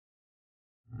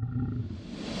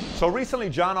So recently,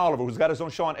 John Oliver, who's got his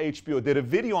own show on HBO, did a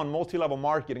video on multi-level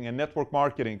marketing and network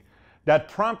marketing that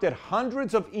prompted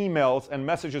hundreds of emails and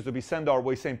messages to be sent our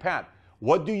way saying, Pat,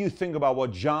 what do you think about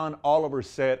what John Oliver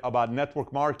said about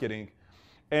network marketing?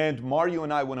 And Mario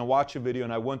and I went and watched a video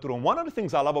and I went through. And one of the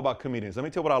things I love about comedians, let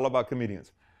me tell you what I love about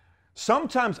comedians.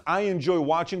 Sometimes I enjoy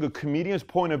watching a comedian's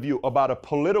point of view about a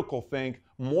political thing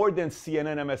more than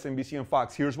CNN, MSNBC, and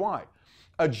Fox. Here's why.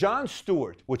 Jon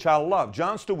Stewart, which I love,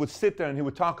 Jon Stewart would sit there and he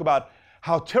would talk about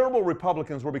how terrible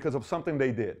Republicans were because of something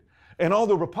they did. And all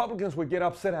the Republicans would get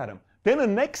upset at him. Then the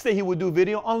next day he would do a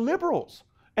video on liberals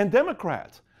and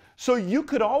Democrats. So you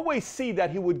could always see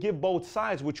that he would give both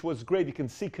sides, which was great. You can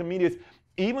see comedians,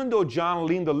 even though John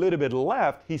leaned a little bit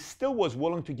left, he still was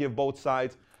willing to give both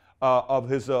sides of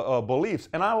his beliefs.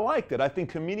 And I liked it. I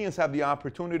think comedians have the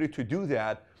opportunity to do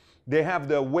that. They have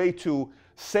the way to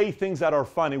say things that are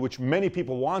funny, which many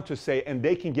people want to say, and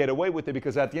they can get away with it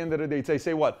because at the end of the day, they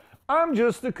say what? I'm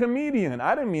just a comedian.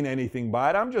 I didn't mean anything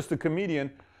by it. I'm just a comedian.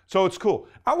 So it's cool.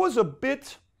 I was a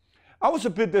bit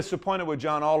disappointed with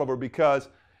John Oliver because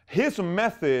his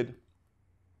method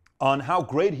on how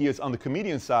great he is on the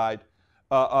comedian side,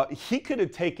 he could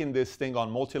have taken this thing on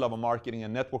multi-level marketing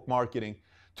and network marketing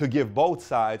to give both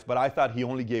sides, but I thought he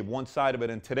only gave one side of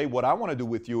it. And today what I want to do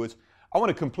with you is I want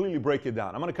to completely break it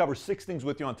down. I'm going to cover 6 things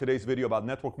with you on today's video about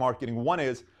network marketing. One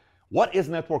is, what is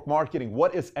network marketing?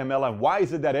 What is MLM? Why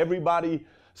is it that everybody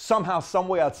somehow, some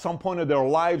way, at some point of their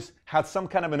lives had some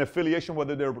kind of an affiliation,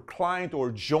 whether they're a client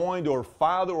or joined or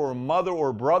father or mother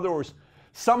or brother or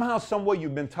somehow, some way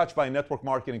you've been touched by a network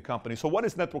marketing company. So what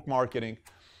is network marketing?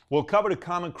 We'll cover the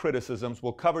common criticisms.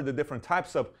 We'll cover the different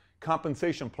types of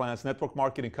compensation plans. Network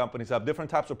marketing companies have different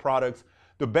types of products,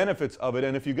 the benefits of it,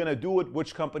 and if you're going to do it,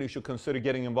 which company you should consider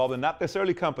getting involved in. Not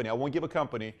necessarily company. I won't give a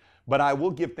company, but I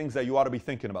will give things that you ought to be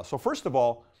thinking about. So first of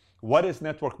all, what is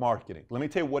network marketing? Let me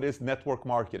tell you what is network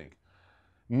marketing.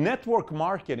 Network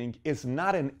marketing is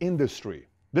not an industry.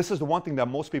 This is the one thing that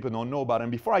most people don't know about. And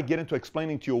before I get into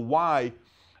explaining to you why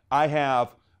I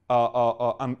have,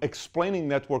 I'm explaining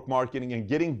network marketing and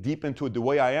getting deep into it the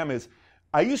way I am is,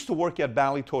 I used to work at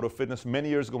Valley Total Fitness many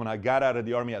years ago when I got out of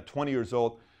the Army at 20 years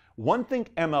old. One thing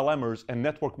MLMers and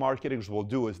network marketers will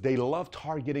do is they love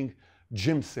targeting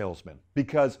gym salesmen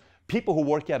because people who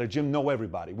work at a gym know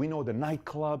everybody. We know the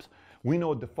nightclubs, we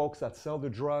know the folks that sell the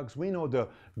drugs, we know the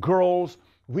girls,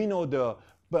 we know the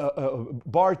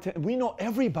bartender, we know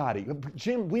everybody.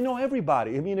 Gym, we know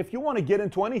everybody. I mean, if you want to get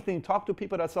into anything, talk to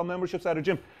people that sell memberships at a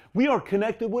gym. We are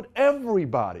connected with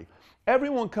everybody.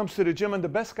 Everyone comes to the gym, and the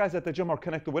best guys at the gym are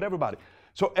connected with everybody.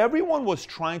 So everyone was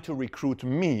trying to recruit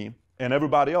me and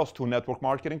everybody else to a network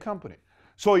marketing company.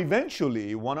 So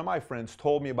eventually, one of my friends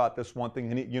told me about this one thing,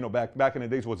 and he, you know, back in the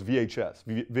days was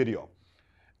VHS, video.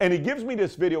 And he gives me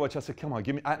this video, which I said, come on,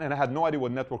 give me, and I had no idea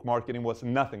what network marketing was,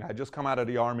 nothing. I had just come out of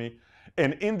the Army.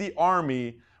 And in the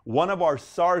Army, one of our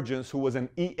sergeants who was an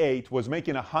E8 was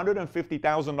making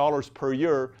 $150,000 per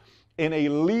year in a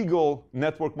legal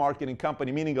network marketing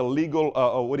company, meaning a legal,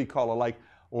 what do you call it, like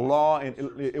law, and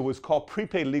it was called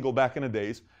prepaid legal back in the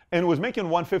days, and it was making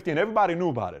 $150, and everybody knew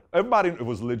about it. Everybody, it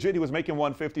was legit, he was making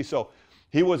 $150, so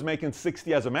he was making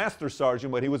 $60 as a master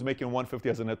sergeant, but he was making $150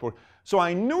 as a network. So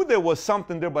I knew there was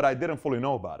something there, but I didn't fully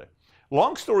know about it.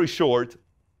 Long story short,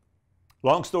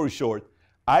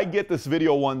 I get this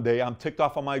video one day, I'm ticked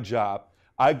off on my job,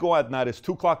 I go at night, it's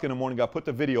 2 o'clock in the morning, I put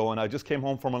the video in, I just came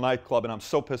home from a nightclub and I'm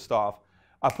so pissed off.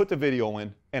 I put the video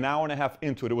in, an hour and a half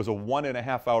into it, it was a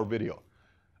 1.5 hour video.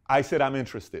 I said, I'm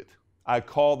interested. I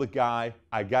called the guy,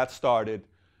 I got started,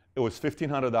 it was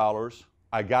 $1,500,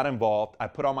 I got involved, I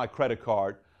put on my credit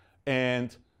card,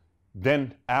 and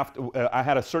then after, I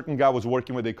had a certain guy I was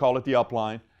working with, they call it the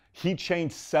upline, he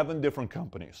changed 7 different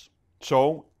companies.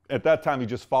 So at that time, he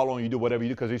just follow and you do whatever you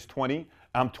do because he's 20,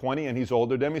 I'm 20, and he's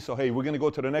older than me. So, hey, we're going to go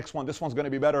to the next one. This one's going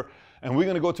to be better. And we're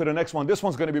going to go to the next one. This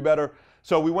one's going to be better.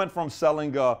 So we went from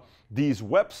selling these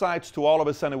websites to all of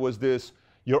a sudden it was this,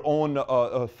 your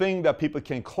own thing that people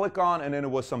can click on. And then it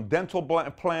was some dental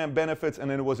plan benefits.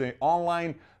 And then it was an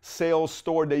online sales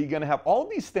store that you're going to have all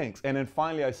these things. And then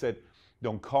finally I said,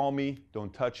 don't call me,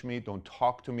 don't touch me, don't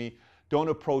talk to me, don't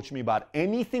approach me about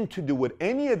anything to do with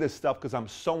any of this stuff because I'm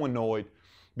so annoyed.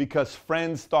 Because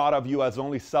friends thought of you as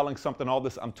only selling something, all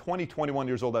this. I'm 20, 21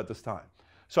 years old at this time.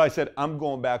 So I said, I'm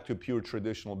going back to pure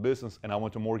traditional business, and I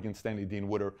went to Morgan Stanley Dean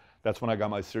Witter. That's when I got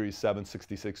my Series 7,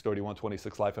 66, 31,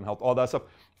 26, life and health, all that stuff.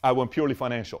 I went purely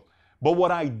financial. But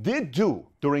what I did do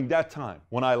during that time,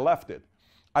 when I left it,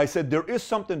 I said, there is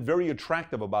something very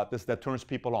attractive about this that turns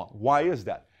people on. Why is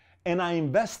that? And I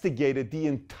investigated the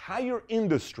entire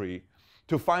industry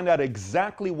to find out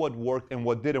exactly what worked and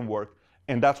what didn't work.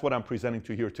 And that's what I'm presenting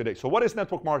to you here today. So what is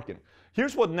network marketing?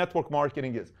 Here's what network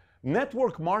marketing is.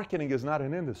 Network marketing is not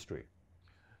an industry.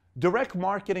 Direct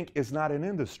marketing is not an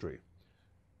industry.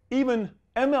 Even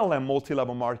MLM,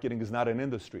 multi-level marketing, is not an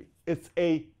industry. It's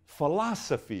a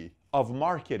philosophy of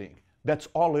marketing. That's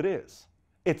all it is.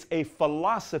 It's a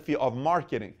philosophy of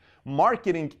marketing.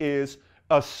 Marketing is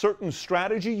a certain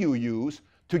strategy you use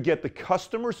to get the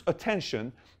customer's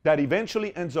attention that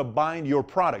eventually ends up buying your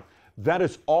product. That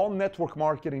is all network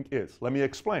marketing is. Let me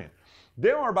explain.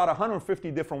 There are about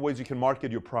 150 different ways you can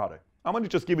market your product. I'm going to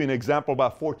just give you an example,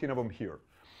 about 14 of them here.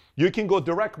 You can go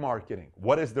direct marketing.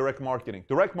 What is direct marketing?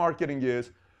 Direct marketing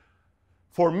is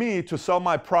for me to sell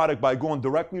my product by going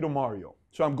directly to Mario.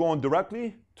 So I'm going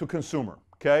directly to consumer,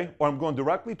 okay? Or I'm going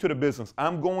directly to the business.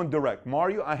 I'm going direct.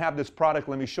 Mario, I have this product.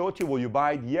 Let me show it to you. Will you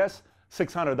buy it? Yes.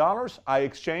 $600. I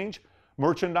exchange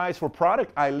merchandise for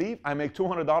product. I leave. I make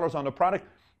 $200 on the product.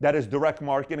 That is direct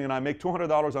marketing, and I make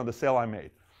 $200 on the sale I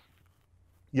made.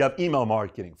 You have email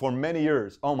marketing. For many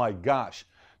years, oh my gosh,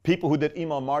 people who did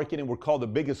email marketing were called the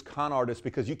biggest con artists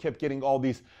because you kept getting all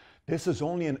these, this is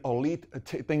only an elite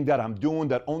thing that I'm doing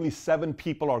that only 7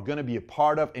 people are going to be a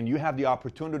part of, and you have the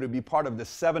opportunity to be part of the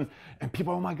 7, and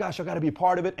people, oh my gosh, I got to be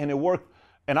part of it, and it worked.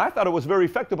 And I thought it was very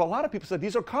effective. A lot of people said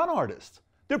these are con artists.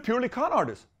 They're purely con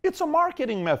artists. It's a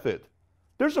marketing method.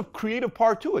 There's a creative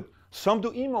part to it. Some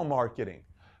do email marketing.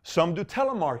 Some do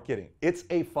telemarketing. It's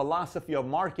a philosophy of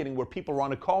marketing where people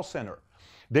run a call center.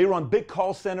 They run big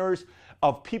call centers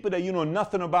of people that you know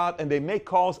nothing about, and they make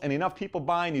calls, and enough people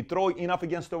buy, and you throw enough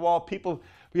against the wall. People,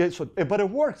 but it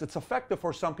works. It's effective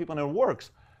for some people, and it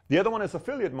works. The other one is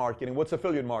affiliate marketing. What's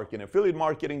affiliate marketing? Affiliate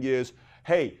marketing is,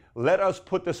 hey, let us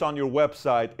put this on your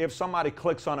website. If somebody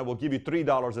clicks on it, we'll give you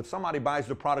 $3. If somebody buys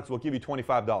the products, we'll give you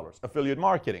 $25. Affiliate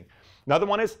marketing. Another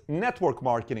one is network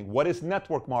marketing. What is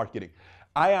network marketing?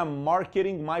 I am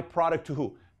marketing my product to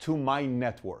who? To my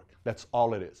network. That's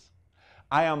all it is.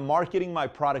 I am marketing my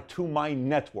product to my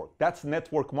network. That's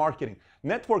network marketing.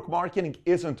 Network marketing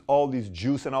isn't all these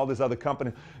juice and all these other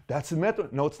companies. That's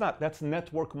network. No, it's not. That's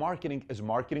network marketing, is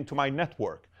marketing to my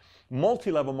network.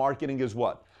 Multi-level marketing is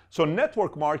what? So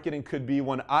network marketing could be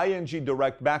when ING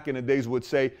Direct back in the days would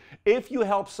say, if you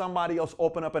help somebody else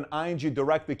open up an ING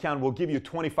Direct account, we'll give you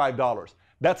 $25.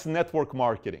 That's network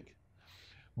marketing.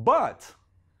 But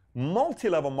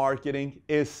multi-level marketing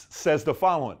says the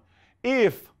following.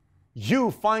 If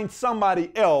you find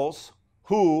somebody else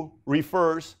who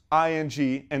refers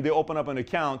ING and they open up an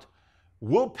account,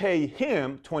 we'll pay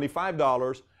him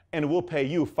 $25 and we'll pay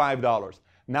you $5.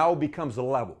 Now it becomes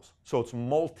levels. So it's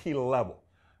multi-level.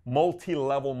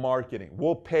 Multi-level marketing.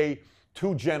 We'll pay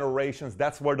 2 generations.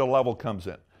 That's where the level comes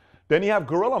in. Then you have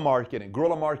guerrilla marketing.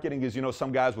 Guerrilla marketing is, you know,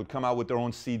 some guys would come out with their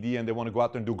own CD and they want to go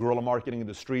out there and do guerrilla marketing in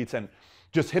the streets and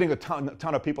just hitting a ton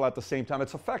of people at the same time.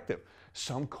 It's effective.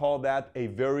 Some call that a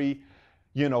very,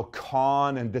 you know,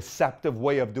 con and deceptive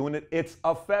way of doing it. It's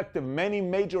effective. Many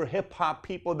major hip hop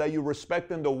people that you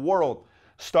respect in the world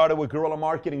started with guerrilla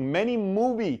marketing. Many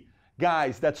movie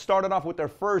guys that started off with their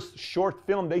first short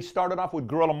film, they started off with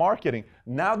guerrilla marketing.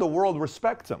 Now the world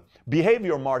respects them.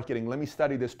 Behavior marketing. Let me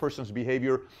study this person's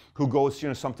behavior who goes, you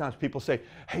know, sometimes people say,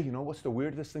 hey, you know what's the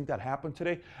weirdest thing that happened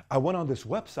today? I went on this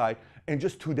website and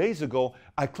just 2 days ago,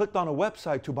 I clicked on a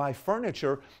website to buy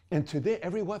furniture, and today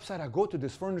every website I go to,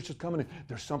 this furniture's coming in.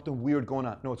 There's something weird going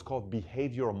on. No, it's called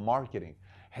behavioral marketing.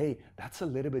 Hey, that's a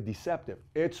little bit deceptive.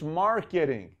 It's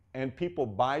marketing. And people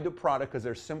buy the product because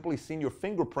they're simply seeing your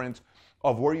fingerprints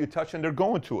of where you touch and they're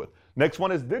going to it. Next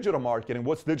one is digital marketing.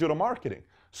 What's digital marketing?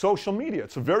 Social media.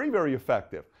 It's very, very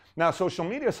effective. Now, social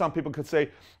media, some people could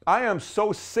say, I am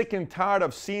so sick and tired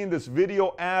of seeing this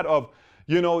video ad of,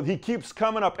 you know, he keeps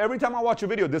coming up. Every time I watch a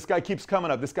video, this guy keeps coming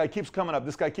up. This guy keeps coming up.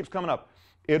 This guy keeps coming up.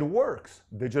 It works.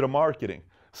 Digital marketing.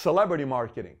 Celebrity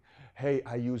marketing. Hey,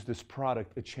 I use this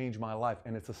product. It changed my life,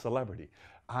 and it's a celebrity.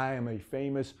 I am a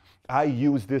famous, I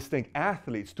use this thing.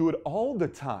 Athletes do it all the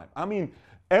time. I mean,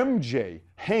 MJ,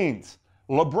 Haynes,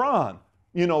 LeBron,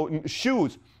 you know,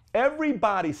 shoes.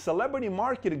 Everybody, celebrity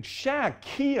marketing. Shaq,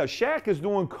 Kia. Shaq is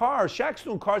doing cars. Shaq's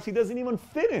doing cars he doesn't even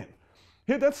fit in.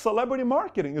 Here, that's celebrity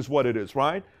marketing is what it is,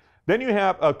 right? Then you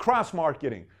have cross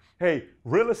marketing. Hey,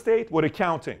 real estate with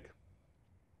accounting.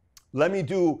 Let me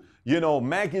do, you know,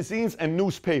 magazines and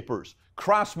newspapers.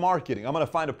 Cross marketing. I'm going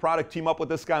to find a product, team up with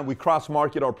this guy, and we cross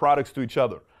market our products to each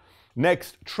other.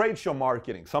 Next, trade show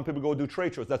marketing. Some people go do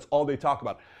trade shows. That's all they talk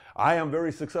about. I am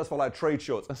very successful at trade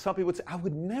shows. And some people would say, I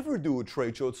would never do a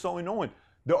trade show. It's so annoying.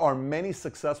 There are many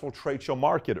successful trade show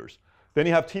marketers. Then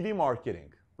you have TV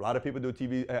marketing. A lot of people do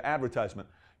TV advertisement.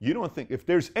 You don't think, if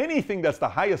there's anything that's the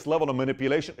highest level of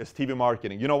manipulation, it's TV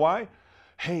marketing. You know why?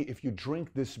 hey, if you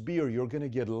drink this beer, you're going to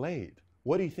get laid.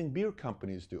 What do you think beer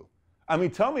companies do? I mean,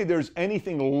 tell me there's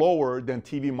anything lower than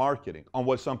TV marketing on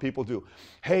what some people do.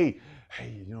 Hey,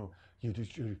 you know,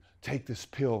 you take this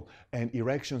pill and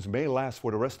erections may last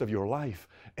for the rest of your life,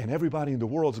 and everybody in the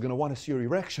world is going to want to see your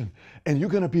erection, and you're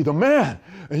going to be the man,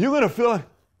 and you're going to feel like,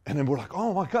 and then we're like,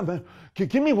 oh my God, man,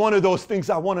 give me one of those things.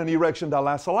 I want an erection that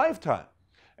lasts a lifetime.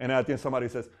 And at the end, somebody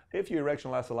says, if your erection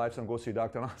lasts a lifetime, go see a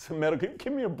doctor. And I said, medical,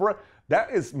 give me a break.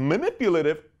 That is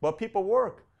manipulative, but people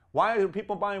work. Why are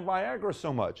people buying Viagra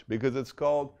so much? Because it's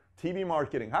called TV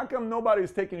marketing. How come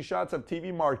nobody's taking shots at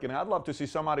TV marketing? I'd love to see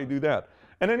somebody do that.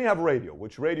 And then you have radio,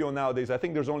 which radio nowadays, I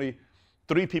think there's only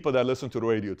 3 people that listen to the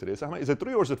radio today. So is it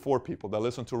 3 or is it 4 people that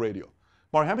listen to radio?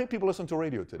 Mario, how many people listen to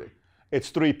radio today? It's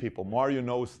 3 people. Mario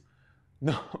knows,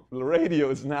 no,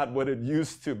 radio is not what it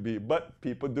used to be, but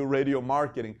people do radio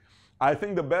marketing. I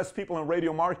think the best people in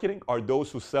radio marketing are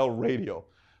those who sell radio,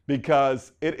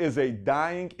 because it is a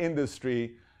dying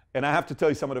industry. And I have to tell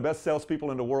you, some of the best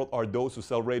salespeople in the world are those who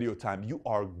sell radio time. You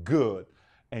are good,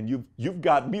 and you've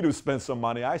got me to spend some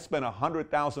money. I spent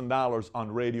 $100,000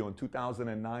 on radio in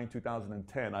 2009,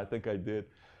 2010, I think I did,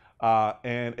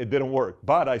 and it didn't work.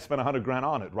 But I spent $100 grand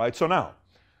on it, right? So now,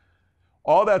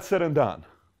 all that said and done,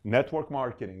 network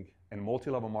marketing and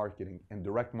multi-level marketing and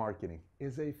direct marketing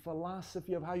is a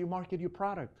philosophy of how you market your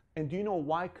product. And do you know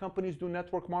why companies do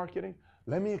network marketing?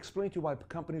 Let me explain to you why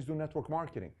companies do network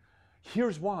marketing.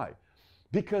 Here's why.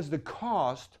 Because the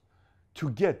cost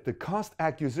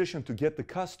acquisition to get the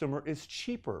customer is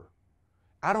cheaper.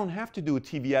 I don't have to do a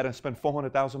TV ad and spend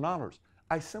 $400,000.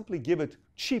 I simply give it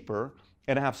cheaper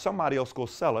and have somebody else go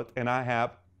sell it, and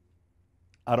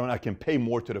I can pay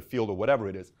more to the field or whatever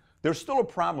it is. There's still a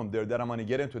problem there that I'm going to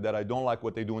get into, that I don't like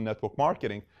what they do in network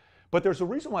marketing, but there's a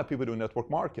reason why people do network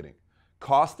marketing.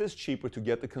 Cost is cheaper to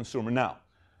get the consumer. Now,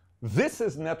 this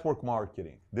is network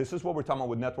marketing. This is what we're talking about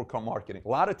with network marketing. A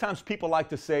lot of times people like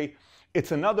to say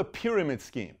it's another pyramid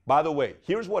scheme. By the way,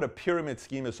 here's what a pyramid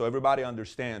scheme is so everybody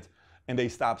understands and they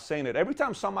stop saying it. Every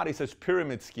time somebody says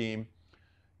pyramid scheme,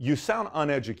 you sound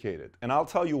uneducated. And I'll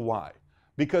tell you why.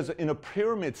 Because in a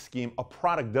pyramid scheme, a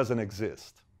product doesn't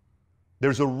exist.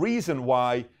 There's a reason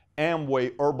why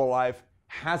Amway, Herbalife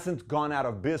hasn't gone out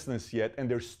of business yet, and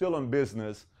they're still in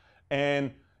business.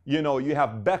 And you know, you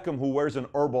have Beckham who wears an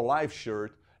Herbalife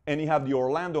shirt, and you have the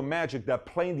Orlando Magic that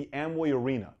play in the Amway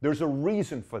Arena. There's a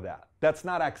reason for that. That's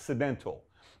not accidental.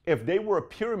 If they were a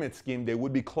pyramid scheme, they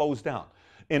would be closed down.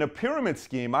 In a pyramid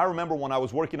scheme, I remember when I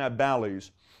was working at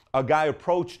Bally's, a guy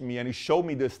approached me and he showed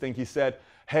me this thing. He said,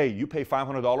 hey, you pay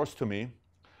 $500 to me.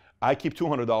 I keep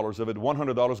 $200 of it.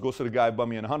 $100 goes to the guy above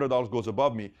me and $100 goes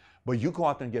above me. But you go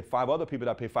out there and get 5 other people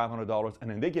that pay $500, and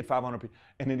then they get 500 people,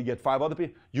 and then you get 5 other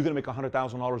people. You're going to make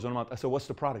 $100,000 in a month. I said, what's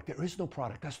the product? There is no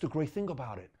product. That's the great thing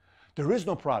about it. There is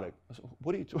no product. I said,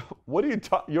 what are you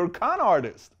talking? You're a con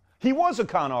artist. He was a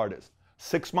con artist.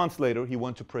 6 months later, he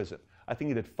went to prison. I think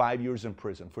he did 5 years in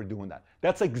prison for doing that.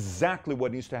 That's exactly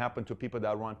what needs to happen to people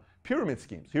that run pyramid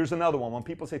schemes. Here's another one. When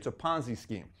people say it's a Ponzi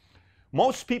scheme,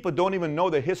 most people don't even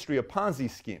know the history of Ponzi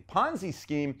scheme. Ponzi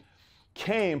scheme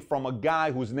came from a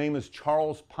guy whose name is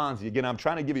Charles Ponzi. Again, I'm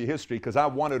trying to give you history because I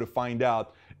wanted to find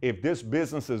out if this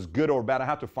business is good or bad. I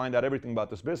have to find out everything about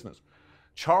this business.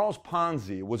 Charles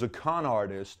Ponzi was a con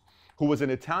artist who was an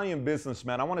Italian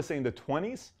businessman, I want to say in the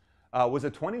 20s. Was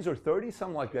it 20s or 30s?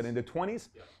 Something like that, in the 20s.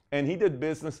 Yeah. And he did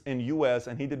business in US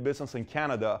and he did business in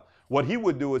Canada. What he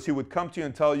would do is he would come to you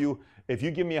and tell you, if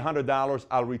you give me $100,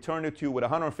 I'll return it to you with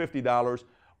 $150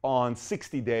 on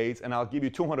 60 days, and I'll give you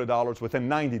 $200 within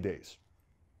 90 days.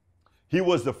 He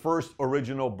was the first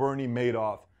original Bernie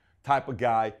Madoff type of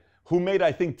guy who made,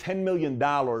 I think, $10 million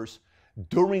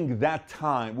during that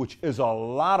time, which is a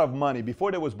lot of money.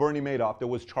 Before there was Bernie Madoff, there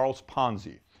was Charles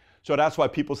Ponzi. So that's why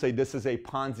people say this is a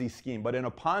Ponzi scheme. But in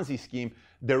a Ponzi scheme,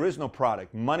 there is no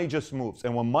product. Money just moves.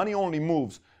 And when money only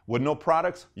moves with no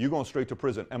products, you're going straight to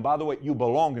prison. And by the way, you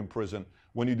belong in prison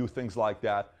when you do things like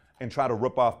that and try to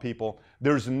rip off people.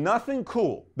 There's nothing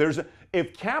cool.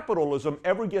 If capitalism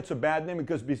ever gets a bad name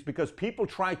because people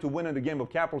try to win in the game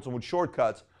of capitalism with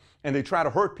shortcuts and they try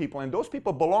to hurt people, and those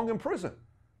people belong in prison.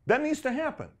 That needs to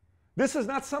happen. This is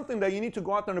not something that you need to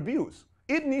go out there and abuse.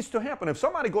 It needs to happen. If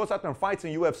somebody goes out there and fights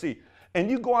in UFC, and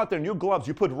you go out there in your gloves,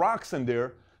 you put rocks in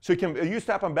there, so it used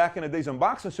to happen back in the days in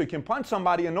boxing, so you can punch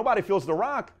somebody and nobody feels the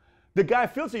rock. The guy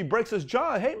feels it, he breaks his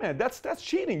jaw. Hey man, that's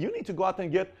cheating. You need to go out there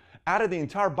and get out of the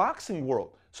entire boxing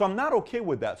world. So I'm not okay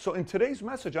with that. So in today's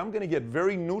message, I'm going to get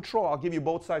very neutral. I'll give you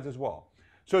both sides as well.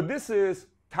 So this is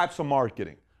types of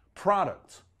marketing.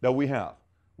 Products that we have.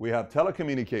 We have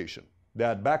telecommunication.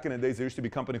 That back in the days, there used to be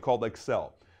a company called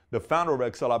Excel. The founder of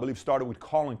Excel, I believe, started with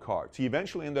calling cards. He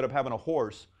eventually ended up having a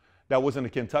horse that was in the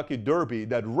Kentucky Derby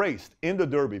that raced in the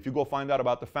Derby. If you go find out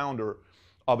about the founder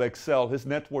of Excel, his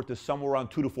net worth is somewhere around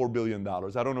 $2 to $4 billion. I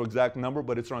don't know the exact number,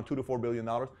 but it's around $2 to $4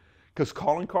 billion. Because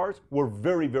calling cards were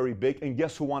very, very big. And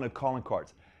guess who wanted calling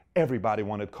cards? Everybody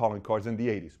wanted calling cards in the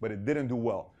 80s, but it didn't do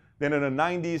well. Then in the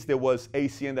 90s, there was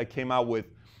ACN that came out with,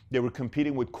 they were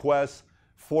competing with Quest,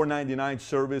 $4.99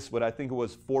 service, but I think it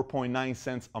was 4.9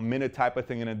 cents a minute type of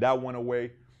thing, and then that went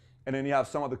away. And then you have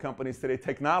some of the companies today.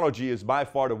 Technology is by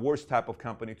far the worst type of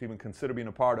company to even consider being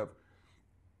a part of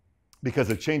because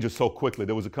it changes so quickly.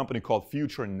 There was a company called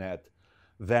FutureNet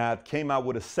that came out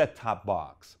with a set-top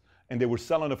box, and they were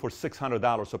selling it for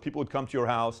 $600. So people would come to your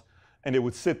house, and they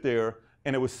would sit there,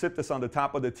 and it would sit this on the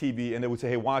top of the TV, and they would say,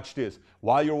 hey, watch this.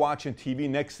 While you're watching TV,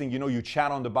 next thing you know, you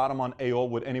chat on the bottom on AOL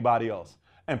with anybody else.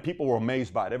 And people were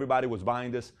amazed by it. Everybody was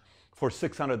buying this for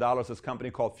 $600. This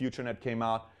company called FutureNet came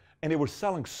out, and they were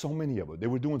selling so many of it. They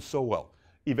were doing so well.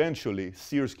 Eventually,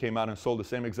 Sears came out and sold the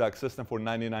same exact system for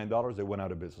 $99. They went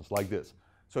out of business like this.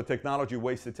 So technology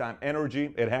wasted time.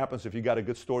 Energy, it happens if you got a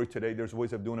good story today. There's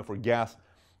ways of doing it for gas,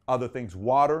 other things.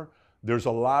 Water, there's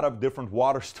a lot of different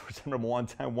water stores. I remember one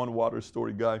time one water store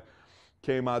guy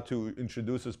came out to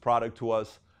introduce his product to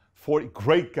us.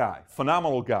 Great guy,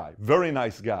 phenomenal guy, very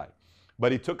nice guy.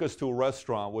 But he took us to a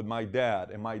restaurant with my dad,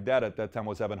 and my dad at that time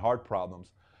was having heart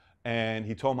problems. And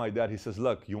he told my dad, he says,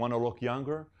 look, you want to look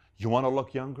younger? You want to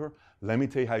look younger? Let me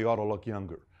tell you how you ought to look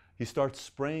younger. He starts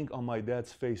spraying on my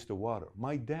dad's face the water.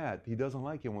 My dad, he doesn't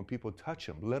like it when people touch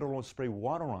him, let alone spray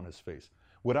water on his face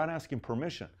without asking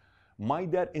permission. My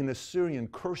dad in Assyrian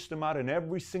cursed him out in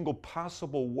every single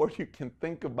possible word you can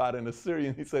think about in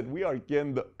Assyrian. He said, we are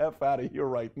getting the F out of here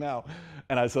right now.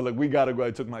 And I said, look, we got to go. I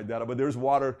took my dad out. But there's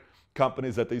water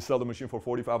companies that they sell the machine for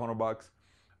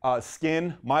 $4,500.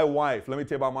 Skin, my wife, let me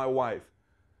tell you about my wife.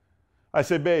 I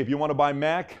said, babe, you want to buy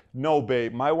Mac? No,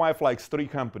 babe. My wife likes 3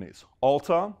 companies.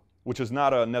 Ulta, which is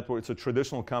not a network, it's a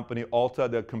traditional company.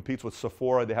 Ulta that competes with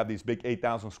Sephora. They have these big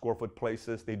 8,000 square foot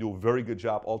places. They do a very good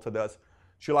job, Ulta does.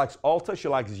 She likes Ulta, she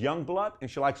likes Youngblood, and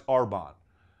she likes Arbonne.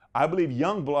 I believe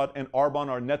Youngblood and Arbonne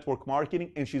are network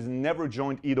marketing, and she's never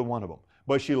joined either one of them.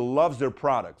 But she loves their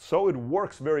products. So it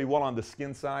works very well on the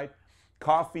skin side.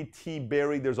 Coffee, tea,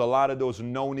 berry, there's a lot of those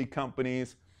Noni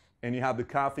companies. And you have the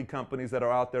coffee companies that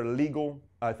are out there. Legal,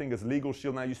 I think it's Legal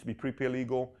Shield now, used to be Prepare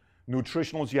Legal.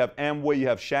 Nutritionals, you have Amway, you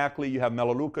have Shaklee, you have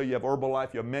Melaleuca, you have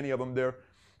Herbalife, you have many of them there.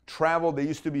 Travel, they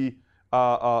used to be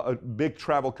a big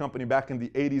travel company back in the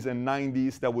 80s and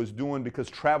 90s that was doing,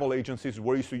 because travel agencies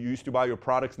were you used to buy your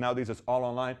products. Nowadays it's all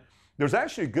online. There's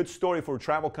actually a good story for a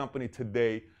travel company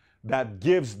today that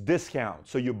gives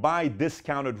discounts. So you buy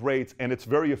discounted rates and it's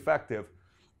very effective.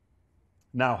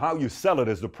 Now, how you sell it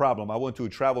is the problem. I went to a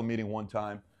travel meeting one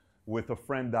time with a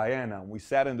friend, Diana, and we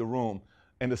sat in the room,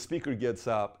 and the speaker gets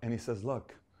up and he says,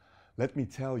 look, let me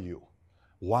tell you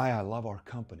why I love our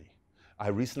company. I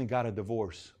recently got a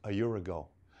divorce a year ago,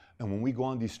 and when we go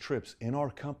on these trips, in our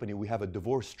company, we have a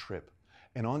divorce trip.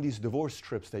 And on these divorce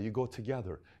trips that you go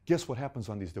together, guess what happens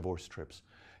on these divorce trips?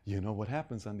 You know what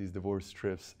happens on these divorce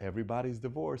trips? Everybody's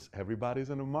divorced. Everybody's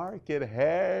in the market.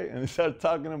 Hey, and they start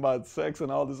talking about sex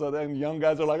and all this other, and young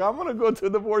guys are like, I'm going to go to a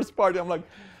divorce party. I'm like,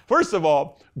 first of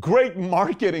all, great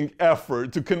marketing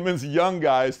effort to convince young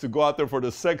guys to go out there for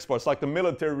the sex part. It's like the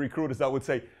military recruiters that would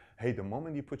say, hey, the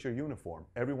moment you put your uniform,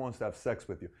 everyone wants to have sex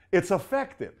with you. It's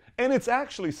effective. And it's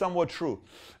actually somewhat true.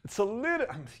 It's a little,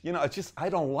 you know, it's just, I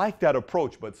don't like that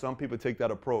approach, but some people take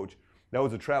that approach. That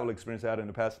was a travel experience I had in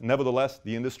the past. Nevertheless,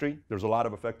 the industry, there's a lot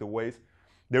of effective ways.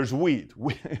 There's weed.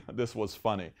 This was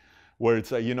funny, where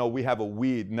it's, you know, we have a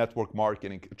weed network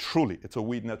marketing. Truly, it's a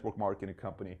weed network marketing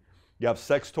company. You have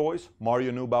sex toys.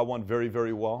 Mario knew about one very,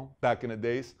 very well back in the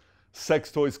days. Sex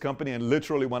toys company, and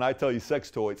literally when I tell you sex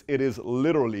toys, it is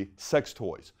literally sex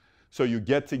toys. So you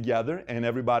get together and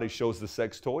everybody shows the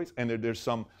sex toys, and there's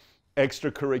some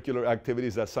extracurricular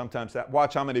activities that sometimes,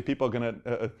 watch how many people are going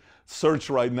to search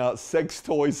right now, sex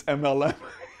toys MLM.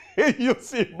 You'll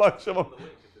see a bunch of them.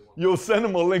 You'll send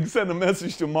them a link, send a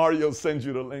message to Mario, send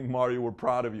you the link. Mario, we're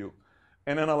proud of you.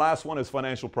 And then the last one is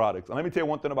financial products. And let me tell you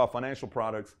one thing about financial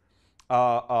products.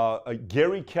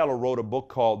 Gary Keller wrote a book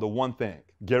called The One Thing.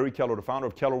 Gary Keller, the founder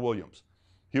of Keller Williams.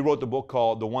 He wrote the book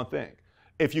called The One Thing.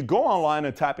 If you go online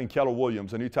and type in Keller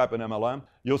Williams and you type in MLM,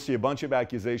 you'll see a bunch of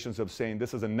accusations of saying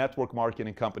this is a network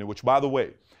marketing company, which, by the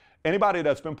way, anybody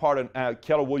that's been part of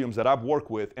Keller Williams that I've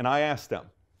worked with, and I asked them,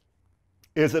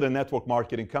 is it a network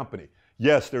marketing company?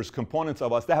 Yes, there's components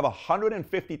of us. They have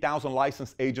 150,000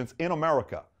 licensed agents in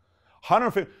America.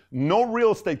 150. No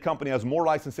real estate company has more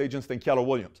licensed agents than Keller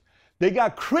Williams. They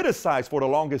got criticized for the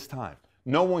longest time.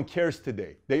 No one cares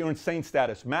today. They earn saint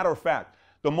status. Matter of fact,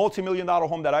 the multi-million-dollar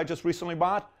home that I just recently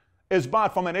bought is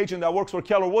bought from an agent that works for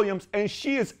Keller Williams, and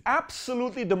she is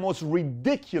absolutely the most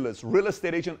ridiculous real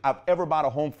estate agent I've ever bought a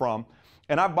home from.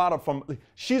 And I bought it from,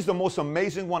 she's the most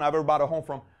amazing one I've ever bought a home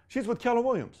from. She's with Keller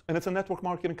Williams, and it's a network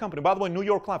marketing company. By the way, New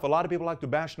York Life, a lot of people like to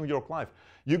bash New York Life.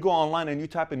 You go online and you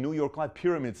type in New York Life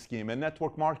pyramid scheme and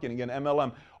network marketing and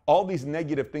MLM, all these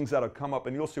negative things that have come up,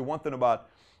 and you'll see one thing about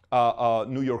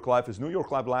New York Life is New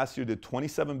York Life last year did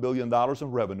 $27 billion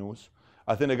in revenues.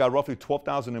 I think they got roughly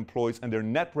 12,000 employees, and their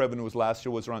net revenues last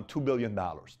year was around $2 billion.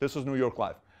 This was New York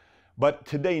Life. But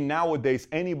today, nowadays,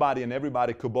 anybody and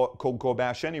everybody could go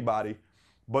bash anybody.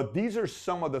 But these are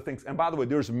some of the things. And by the way,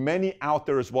 there's many out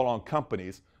there as well on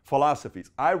companies,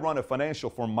 philosophies. I run a financial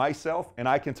for myself, and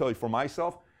I can tell you for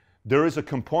myself, there is a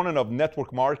component of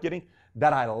network marketing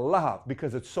that I love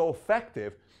because it's so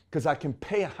effective, because I can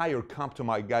pay a higher comp to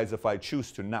my guys if I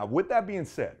choose to. Now, with that being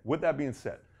said,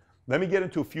 let me get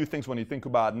into a few things when you think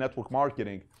about network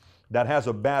marketing that has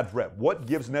a bad rep. What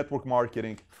gives network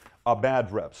marketing a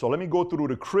bad rep? So let me go through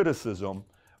the criticism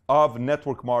of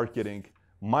network marketing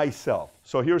myself.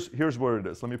 So here's where it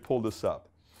is. Let me pull this up.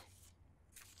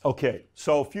 Okay,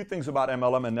 so a few things about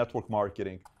MLM and network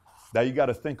marketing that you got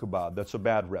to think about that's a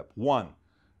bad rep. One,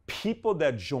 people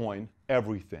that join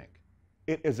everything.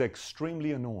 It is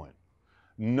extremely annoying.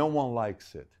 No one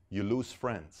likes it. You lose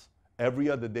friends.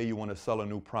 Every other day you want to sell a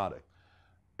new product.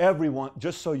 Everyone,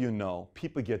 just so you know,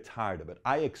 people get tired of it.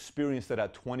 I experienced it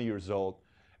at 20 years old.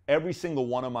 Every single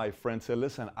one of my friends said,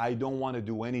 listen, I don't want to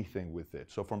do anything with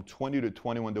it. So from 20 to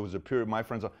 21, there was a period, my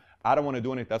friends, I don't want to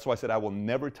do anything. That's why I said I will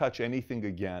never touch anything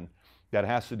again that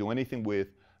has to do anything with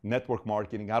network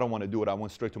marketing. I don't want to do it. I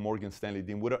went straight to Morgan Stanley,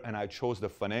 Dean Witter, and I chose the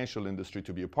financial industry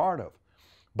to be a part of.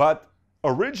 But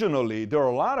originally, there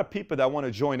are a lot of people that want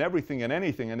to join everything and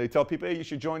anything, and they tell people, hey, you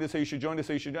should join this, hey, you should join this,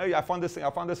 hey, you should, hey, I found this thing, I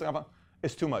found this thing,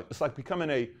 It's too much. It's like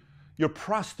becoming you're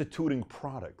prostituting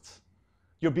products.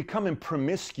 You're becoming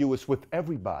promiscuous with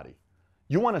everybody.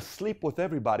 You want to sleep with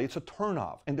everybody. It's a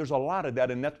turnoff. And there's a lot of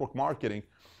that in network marketing.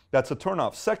 That's a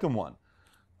turnoff. Second one,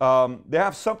 they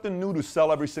have something new to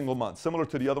sell every single month, similar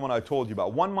to the other one I told you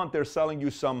about. 1 month they're selling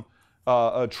you some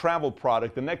a travel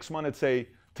product. The next month it's a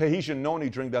Tahitian noni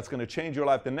drink that's going to change your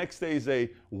life. The next day is a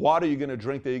water you're going to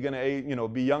drink that you're going to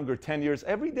be younger 10 years.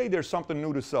 Every day there's something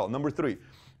new to sell. Number 3,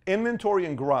 inventory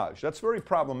and garage. That's very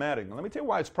problematic. Now, let me tell you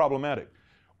why it's problematic.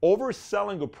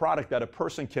 Overselling a product that a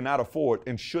person cannot afford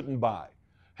and shouldn't buy.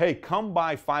 Hey, come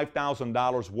buy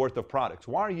 $5,000 worth of products.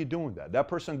 Why are you doing that? That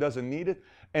person doesn't need it.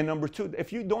 And number 2,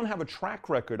 if you don't have a track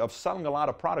record of selling a lot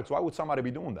of products, why would somebody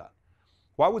be doing that?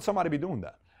 Why would somebody be doing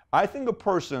that? I think a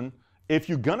person, if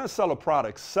you're going to sell a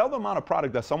product, sell the amount of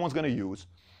product that someone's going to use,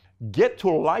 get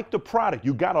to like the product.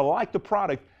 You got to like the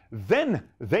product. Then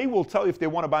they will tell you if they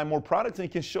want to buy more products, and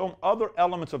you can show them other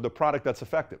elements of the product that's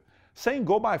effective. Saying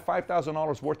go buy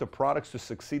 $5,000 worth of products to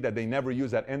succeed that they never use,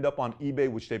 that end up on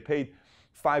eBay, which they paid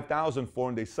 $5,000 for,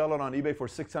 and they sell it on eBay for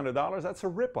 $600, that's a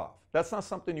ripoff. That's not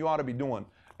something you ought to be doing.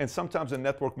 And sometimes in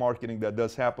network marketing that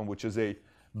does happen, which is a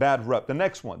bad rep. The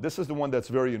next one, this is the one that's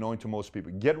very annoying to most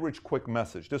people. Get rich quick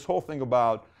message. This whole thing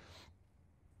about,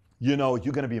 you're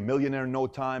going to be a millionaire in no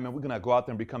time, and we're going to go out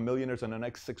there and become millionaires in the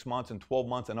next 6 months and 12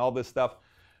 months and all this stuff.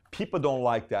 People don't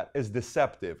like that. It's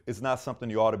deceptive. It's not something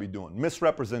you ought to be doing.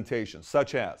 Misrepresentation,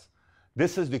 such as,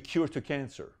 this is the cure to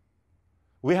cancer.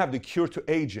 We have the cure to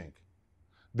aging.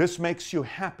 This makes you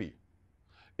happy.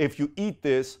 If you eat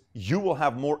this, you will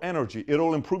have more energy.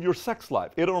 It'll improve your sex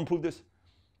life. It'll improve this.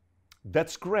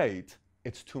 That's great.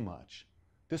 It's too much.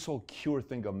 This whole cure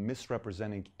thing of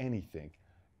misrepresenting anything,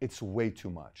 it's way too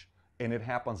much. And it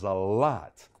happens a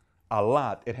lot. A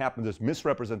lot. It happens, this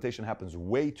misrepresentation happens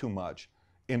way too much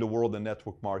in the world of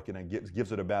network marketing and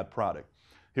gives it a bad product.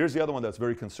 Here's the other one that's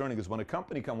very concerning is when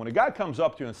a guy comes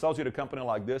up to you and sells you a company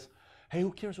like this, hey,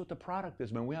 who cares what the product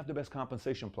is, man? We have the best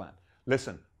compensation plan.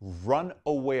 Listen, run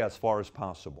away as far as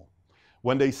possible.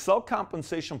 When they sell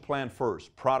compensation plan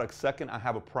first, product second, I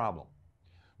have a problem.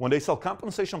 When they sell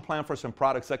compensation plan first and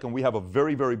product second, we have a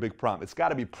very, very big problem. It's got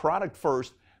to be product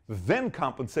first, then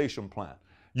compensation plan.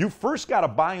 You first got to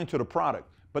buy into the product.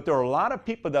 But there are a lot of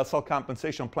people that sell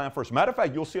compensation plan first. Matter of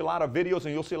fact, you'll see a lot of videos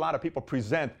and you'll see a lot of people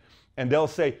present and they'll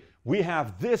say, we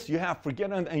have this, you have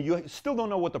forget it, and you still don't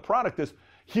know what the product is.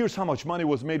 Here's how much money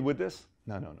was made with this.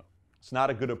 No. It's not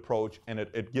a good approach, and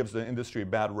it gives the industry a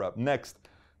bad rep. Next,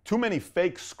 too many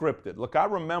fake scripted. Look, I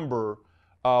remember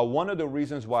one of the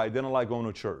reasons why I didn't like going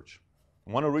to church.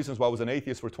 One of the reasons why I was an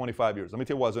atheist for 25 years. Let me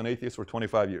tell you why I was an atheist for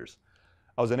 25 years.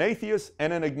 I was an atheist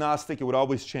and an agnostic. It would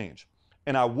always change.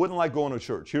 And I wouldn't like going to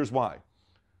church. Here's why.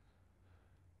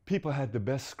 People had the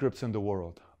best scripts in the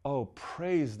world. Oh,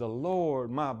 praise the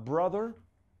Lord, my brother.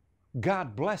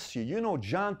 God bless you. You know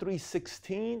John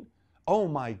 3:16? Oh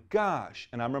my gosh.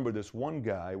 And I remember this one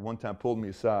guy one time pulled me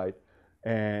aside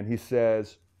and he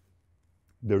says,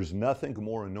 there's nothing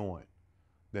more annoying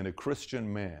than a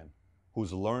Christian man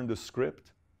who's learned the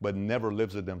script but never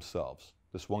lives it themselves.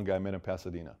 This one guy I met in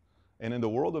Pasadena. And in the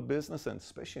world of business, and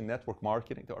especially network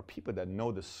marketing, there are people that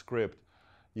know the script.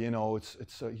 You know,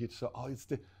 this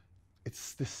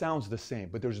sounds the same,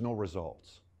 but there's no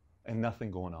results and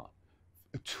nothing going on.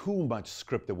 Too much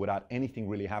scripted without anything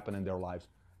really happening in their lives.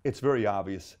 It's very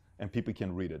obvious, and people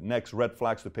can read it. Next, red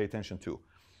flags to pay attention to.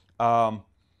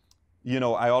 You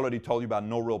know, I already told you about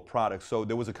no real products. So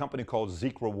there was a company called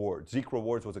Zeek Rewards. Zeek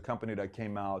Rewards was a company that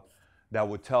came out that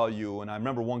would tell you, and I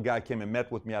remember one guy came and met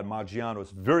with me at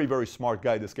Maggiano's, very, very smart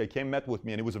guy. This guy came, met with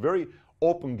me, and he was a very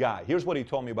open guy. Here's what he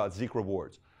told me about Zeek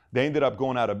Rewards. They ended up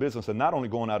going out of business, and not only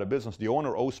going out of business, the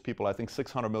owner owes people, I think,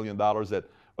 $600 million that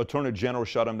Attorney General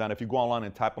shut them down. If you go online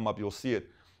and type them up, you'll see it.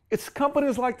 It's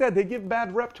companies like that. They give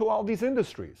bad rep to all these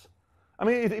industries. I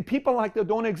mean, people like that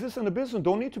don't exist in the business,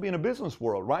 don't need to be in a business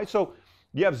world, right? So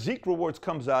you have Zeek Rewards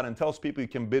comes out and tells people you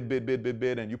can bid,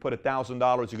 and you put $1,000,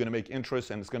 you're going to make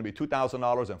interest, and it's going to be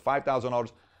 $2,000 and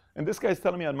 $5,000. And this guy's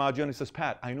telling me at Maggiano, he says,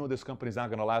 Pat, I know this company's not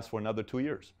going to last for another 2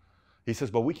 years. He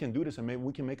says, but we can do this and maybe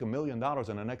we can make $1 million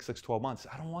in the next 6-12 months.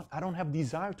 I don't have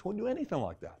desire to do anything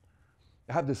like that.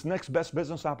 I have this next best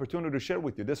business opportunity to share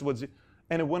with you. This was,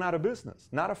 and it went out of business.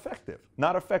 Not effective.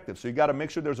 Not effective. So you got to make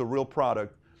sure there's a real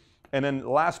product. And then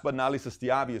last but not least, it's the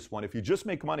obvious one. If you just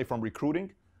make money from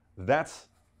recruiting, that's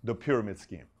the pyramid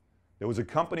scheme. There was a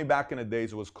company back in the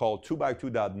days, it was called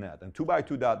 2x2.net. And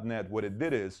 2x2.net, what it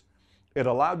did is, it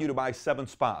allowed you to buy 7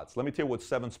 spots. Let me tell you what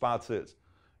 7 spots is.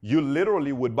 You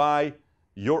literally would buy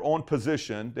your own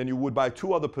position, then you would buy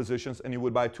 2 other positions, and you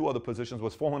would buy 2 other positions,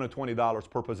 was $420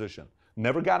 per position.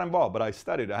 Never got involved, but I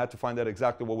studied. I had to find out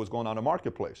exactly what was going on in the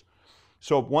marketplace.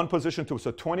 So one position, so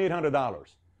 $2,800.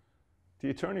 The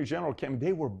Attorney General came,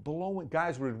 they were blowing,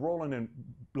 guys were rolling in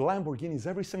Lamborghinis.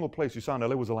 Every single place you saw in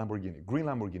LA was a Lamborghini. Green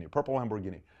Lamborghini, purple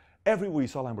Lamborghini. Everywhere you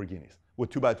saw Lamborghinis with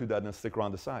 2x2.net sticker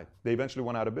on the side. They eventually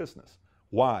went out of business.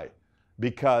 Why?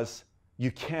 Because you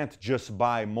can't just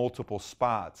buy multiple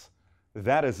spots.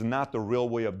 That is not the real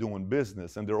way of doing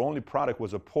business. And their only product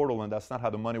was a portal, and that's not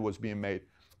how the money was being made.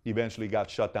 Eventually got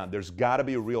shut down. There's got to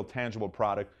be a real tangible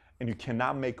product, and you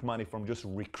cannot make money from just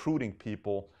recruiting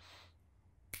people.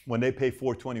 When they pay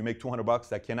 $420, you make $200.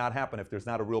 That cannot happen if there's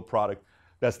not a real product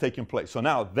that's taking place. So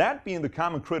now, that being the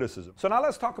common criticism. So now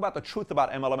let's talk about the truth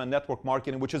about MLM and network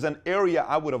marketing, which is an area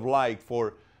I would have liked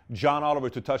for John Oliver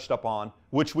to touch up on,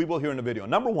 which we will hear in the video.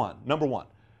 Number one,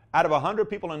 out of 100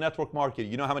 people in network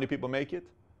marketing, you know how many people make it?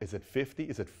 Is it 50?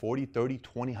 Is it 40, 30,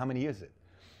 20? How many is it?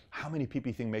 How many people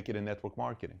you think make it in network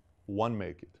marketing? 1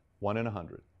 make it. 1 in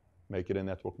 100 make it in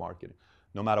network marketing.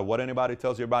 No matter what anybody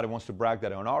tells you, everybody wants to brag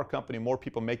that in our company, more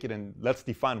people make it, and let's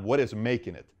define what is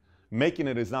making it. Making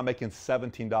it is not making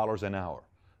 $17 an hour.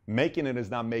 Making it is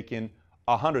not making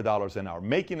 $100 an hour.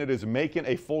 Making it is making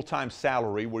a full-time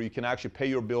salary where you can actually pay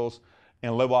your bills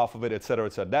and live off of it, et cetera,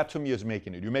 et cetera. That to me is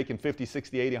making it. You're making $50,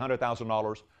 $60, $80,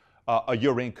 $100,000 a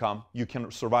year income. You can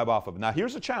survive off of it. Now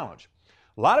here's the challenge.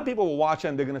 A lot of people will watch it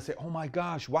and they're going to say, oh my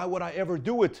gosh, why would I ever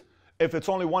do it if it's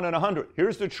only 1 in 100?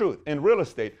 Here's the truth. In real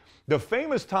estate, the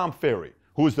famous Tom Ferry,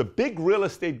 who is the big real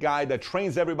estate guy that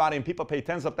trains everybody and people pay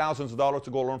tens of thousands of dollars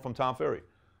to go learn from Tom Ferry.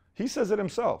 He says it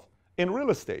himself. In real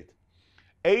estate,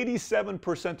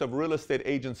 87% of real estate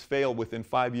agents fail within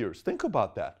 5 years. Think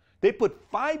about that. They put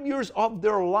 5 years of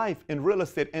their life in real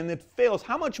estate and it fails.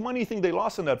 How much money do you think they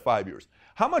lost in that 5 years?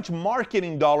 How much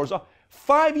marketing dollars?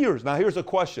 5 years. Now here's a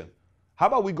question. How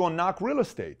about we go knock real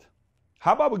estate?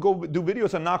 How about we go do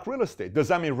videos and knock real estate? Does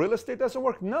that mean real estate doesn't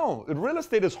work? No. Real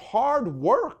estate is hard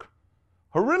work.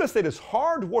 Real estate is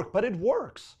hard work, but it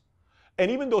works.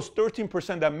 And even those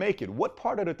 13% that make it, what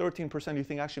part of the 13% do you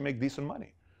think actually make decent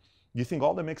money? You think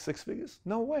all them make 6 figures?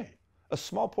 No way. A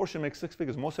small portion makes 6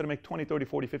 figures. Most of them make $20, $30,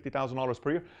 $40, $50,000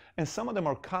 per year. And some of them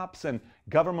are cops and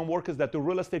government workers that do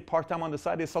real estate part-time on the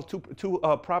side. They sell two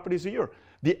properties a year.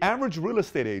 The average real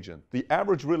estate agent, do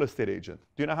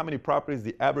you know how many properties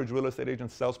the average real estate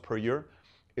agent sells per year?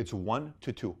 It's 1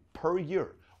 to 2 per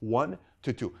year. 1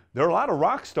 to 2. There are a lot of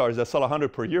rock stars that sell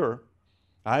 100 per year.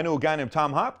 I know a guy named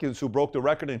Tom Hopkins who broke the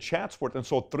record in Chatsworth and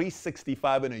sold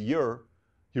 365 in a year.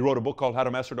 He wrote a book called How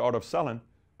to Master the Art of Selling.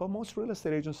 But most real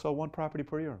estate agents sell 1 property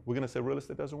per year. We're going to say real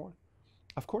estate doesn't work?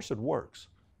 Of course it works.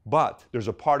 But there's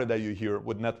a part of that you hear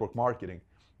with network marketing.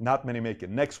 Not many make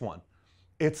it. Next one.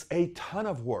 It's a ton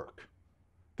of work.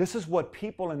 This is what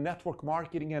people in network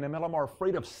marketing and MLM are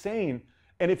afraid of saying,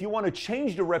 And if you want to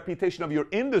change the reputation of your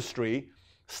industry,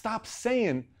 stop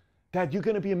saying that you're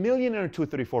going to be a millionaire in 2,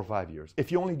 3, 4, 5 years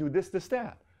if you only do this, this,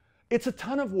 that. It's a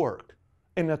ton of work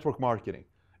in network marketing.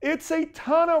 It's a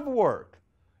ton of work.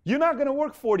 You're not going to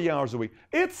work 40 hours a week.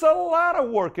 It's a lot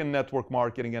of work in network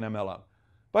marketing and MLM.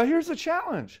 But here's the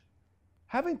challenge.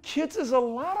 Having kids is a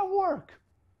lot of work.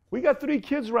 We got 3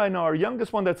 kids right now. Our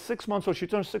youngest one, that's 6 months, so she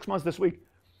turns 6 months this week.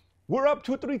 We're up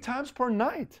 2 or 3 times per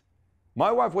night. My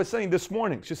wife was saying this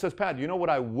morning, she says, Pat, you know what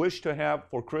I wish to have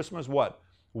for Christmas? What?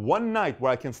 One night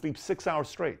where I can sleep 6 hours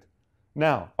straight.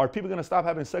 Now, are people going to stop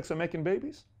having sex and making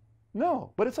babies?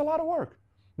 No, but it's a lot of work.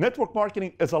 Network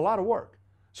marketing is a lot of work.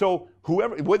 So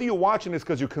whether you're watching this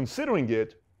because you're considering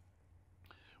it,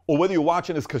 or whether you're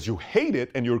watching this because you hate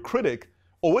it and you're a critic,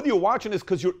 or whether you're watching this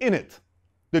because you're in it,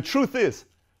 the truth is,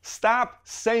 stop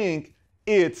saying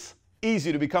it's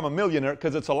easy to become a millionaire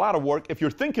because it's a lot of work. If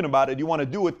you're thinking about it, you want to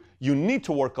do it, you need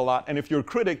to work a lot. And if you're a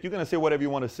critic, you're going to say whatever you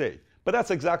want to say. But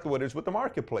that's exactly what it is with the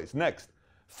marketplace. Next,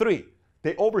 3,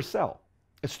 they oversell.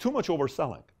 It's too much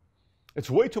overselling. It's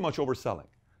way too much overselling.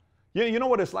 You know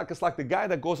what it's like? It's like the guy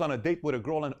that goes on a date with a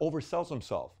girl and oversells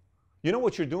himself. You know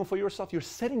what you're doing for yourself? You're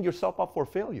setting yourself up for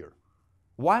failure.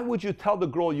 Why would you tell the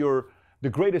girl you're the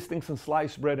greatest things in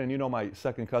sliced bread? And you know, my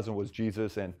second cousin was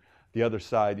Jesus, and the other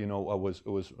side, you know,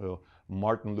 was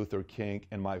Martin Luther King,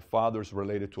 and my father's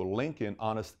related to Lincoln,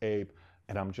 Honest Abe,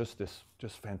 and I'm just this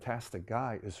fantastic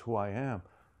guy is who I am.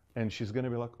 And she's going to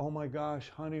be like, oh my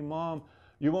gosh, honey, mom,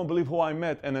 you won't believe who I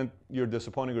met. And then you're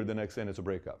disappointing her the next day and it's a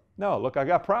breakup. No, look, I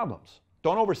got problems.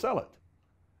 Don't oversell it.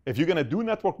 If you're going to do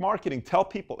network marketing, tell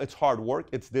people it's hard work,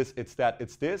 it's this, it's that,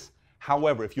 it's this.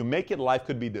 However, if you make it, life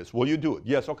could be this. Will you do it?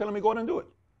 Yes, okay, let me go ahead and do it.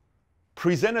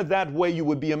 Present it that way, you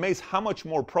would be amazed how much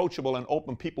more approachable and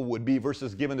open people would be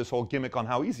versus giving this whole gimmick on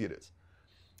how easy it is.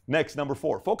 Next, number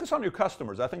 4, focus on your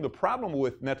customers. I think the problem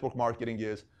with network marketing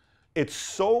is it's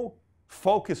so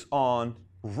focused on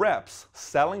reps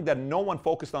selling that no one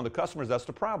focused on the customers. That's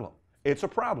the problem. It's a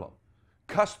problem.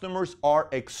 Customers are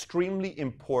extremely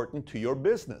important to your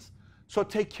business. So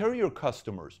take care of your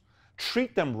customers.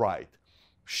 Treat them right.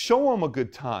 Show them a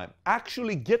good time.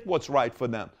 Actually get what's right for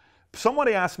them.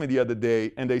 Somebody asked me the other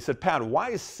day, and they said, Pat, why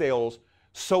is sales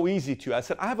so easy to you? I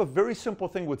said, I have a very simple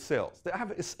thing with sales.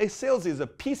 Sales is a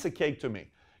piece of cake to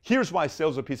me. Here's why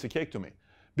sales is a piece of cake to me.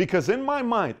 Because in my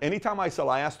mind, anytime I sell,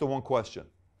 I ask the one question.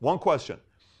 One question.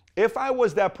 If I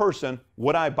was that person,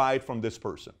 would I buy it from this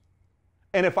person?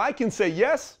 And if I can say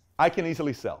yes, I can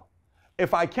easily sell.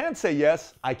 If I can't say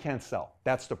yes, I can't sell.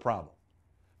 That's the problem.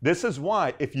 This is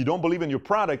why if you don't believe in your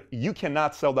product, you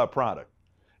cannot sell that product.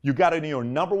 You got to know your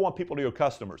number 1 people to your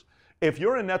customers. If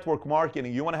you're in network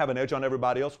marketing, you want to have an edge on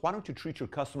everybody else, why don't you treat your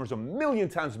customers a million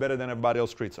times better than everybody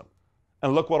else treats them?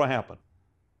 And look what will happen.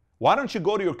 Why don't you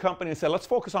go to your company and say, let's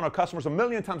focus on our customers a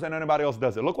million times than anybody else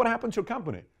does it? Look what happens to your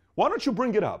company. Why don't you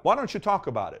bring it up? Why don't you talk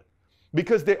about it?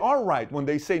 Because they are right when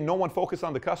they say no one focused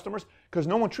on the customers, because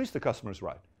no one treats the customers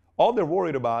right. All they're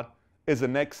worried about is the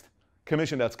next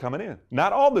commission that's coming in.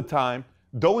 Not all the time.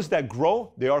 Those that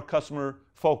grow, they are customer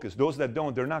focused. Those that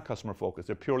don't, they're not customer focused.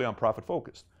 They're purely on profit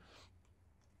focused.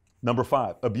 Number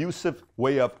 5, abusive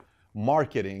way of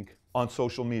marketing on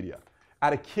social media. I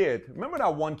had a kid, remember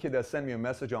that one kid that sent me a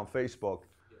message on Facebook?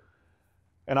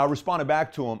 And I responded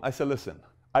back to him. I said, listen,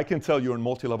 I can tell you're in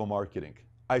multi-level marketing.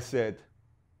 I said,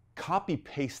 copy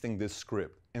pasting this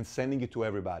script and sending it to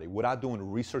everybody without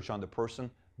doing research on the person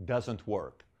doesn't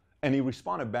work. And he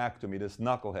responded back to me, this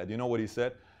knucklehead. You know what he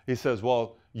said? He says,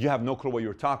 well, you have no clue what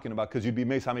you're talking about because you'd be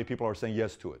amazed how many people are saying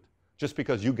yes to it. Just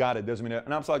because you got it doesn't mean it.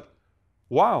 And I was like,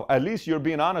 wow, at least you're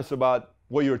being honest about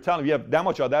what you're telling me. You have that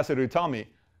much audacity to tell me.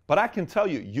 But I can tell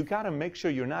you, you got to make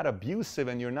sure you're not abusive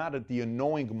and you're not the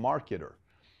annoying marketer.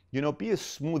 You know, be a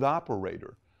smooth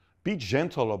operator. Be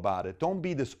gentle about it. Don't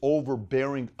be this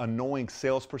overbearing, annoying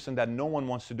salesperson that no one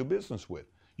wants to do business with.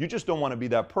 You just don't want to be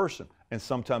that person. And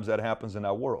sometimes that happens in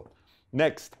our world.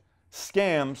 Next,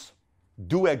 scams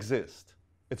do exist.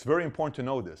 It's very important to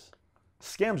know this.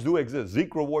 Scams do exist.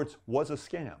 Zeke Rewards was a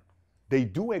scam. They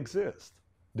do exist.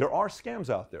 There are scams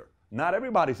out there. Not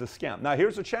everybody's a scam. Now,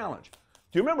 here's a challenge.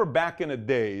 Do you remember back in the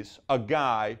days, a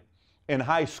guy in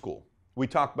high school, we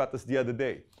talked about this the other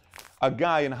day, a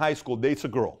guy in high school dates a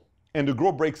girl, and the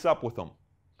girl breaks up with him.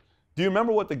 Do you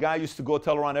remember what the guy used to go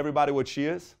tell around everybody what she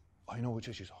is? Oh, you know what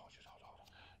she's, you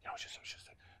know,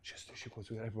 she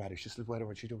goes with everybody, she sleeps with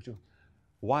everybody, she do.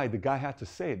 Why? The guy had to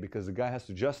say it because the guy has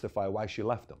to justify why she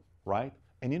left him, right?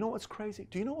 And you know what's crazy?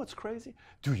 Do you know what's crazy?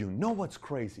 Do you know what's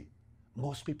crazy?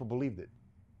 Most people believed it.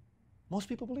 Most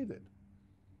people believed it.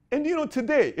 And you know,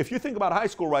 today, if you think about high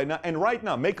school right now, and right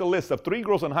now, make a list of 3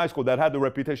 girls in high school that had the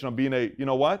reputation of being a, you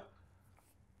know what?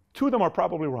 2 of them are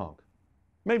probably wrong.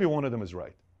 Maybe 1 of them is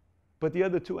right. But the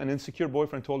other 2, an insecure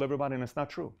boyfriend told everybody, and it's not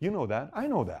true. You know that. I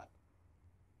know that.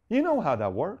 You know how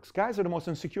that works. Guys are the most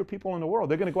insecure people in the world.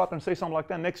 They're going to go out there and say something like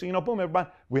that. Next thing you know, boom, everybody,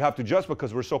 we have to judge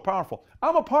because we're so powerful.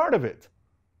 I'm a part of it.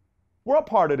 We're a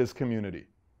part of this community.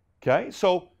 Okay?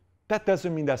 So that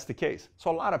doesn't mean that's the case.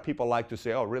 So a lot of people like to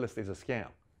say, oh, real estate is a scam.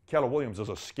 Keller Williams is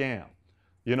a scam.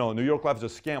 You know, New York Life is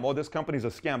a scam. Oh, this company's a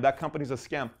scam. That company's a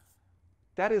scam.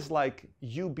 That is like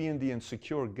you being the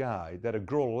insecure guy that a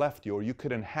girl left you or you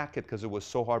couldn't hack it because it was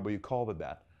so hard, but you called it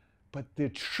that. But the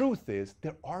truth is,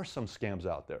 there are some scams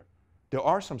out there. There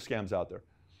are some scams out there.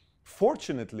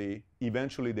 Fortunately,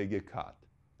 eventually they get caught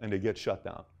and they get shut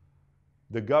down.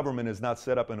 The government is not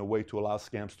set up in a way to allow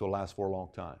scams to last for a long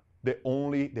time. They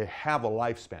have a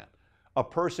lifespan. A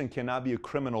person cannot be a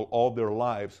criminal all their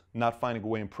lives not finding a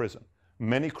way in prison.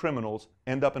 Many criminals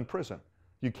end up in prison.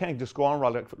 You can't just go on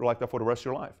like that for the rest of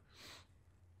your life.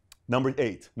 Number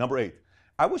eight.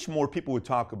 I wish more people would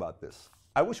talk about this.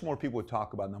 I wish more people would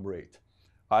talk about number 8.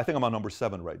 I think I'm on number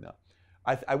 7 right now.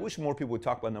 I wish more people would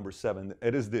talk about number 7.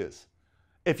 It is this.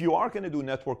 If you are going to do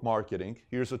network marketing,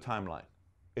 here's a timeline.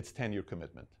 It's 10-year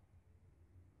commitment.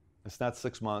 It's not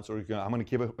 6 months or I'm going to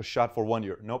give it a shot for 1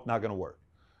 year. Nope, not going to work.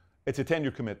 It's a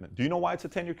 10-year commitment. Do you know why it's a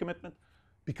 10-year commitment?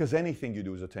 Because anything you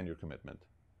do is a 10-year commitment.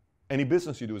 Any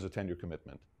business you do is a 10-year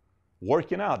commitment.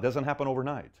 Working out doesn't happen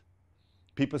overnight.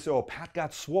 People say, oh, Pat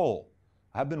got swole.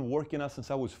 I've been working out since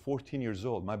I was 14 years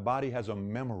old. My body has a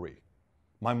memory.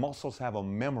 My muscles have a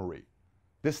memory.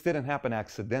 This didn't happen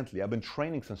accidentally. I've been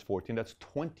training since 14. That's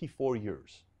 24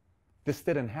 years. This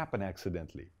didn't happen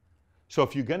accidentally. So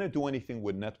if you're going to do anything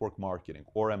with network marketing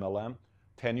or MLM,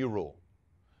 10-year rule.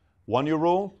 1-year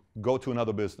rule, go to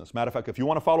another business. Matter of fact, if you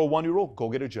want to follow 1-year rule, go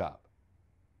get a job.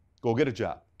 Go get a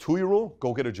job. 2-year rule,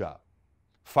 go get a job.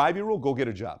 5-year rule, go get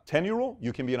a job. 10-year rule,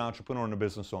 you can be an entrepreneur and a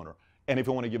business owner. And if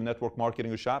you want to give network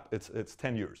marketing a shot, it's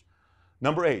 10 years.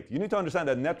 Number 8, you need to understand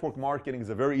that network marketing is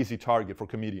a very easy target for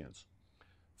comedians,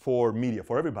 for media,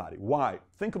 for everybody. Why?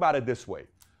 Think about it this way.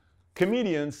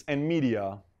 Comedians and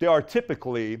media, there are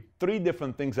typically 3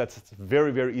 different things that's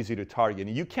very, very easy to target.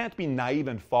 And you can't be naive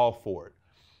and fall for it.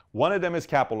 One of them is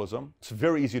capitalism. It's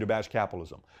very easy to bash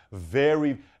capitalism.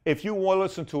 If you want to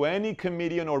listen to any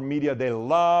comedian or media, they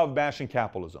love bashing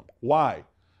capitalism. Why?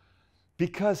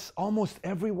 Because almost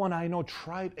everyone I know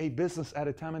tried a business at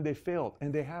a time and they failed.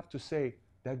 And they have to say,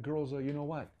 that girl's you know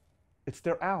what?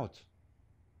 They're out.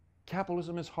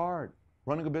 Capitalism is hard.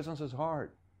 Running a business is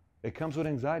hard. It comes with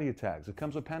anxiety attacks. It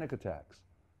comes with panic attacks.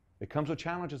 It comes with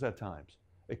challenges at times.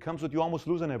 It comes with you almost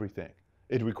losing everything.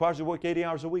 It requires you to work 80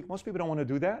 hours a week. Most people don't want to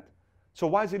do that. So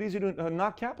why is it easy to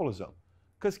knock capitalism?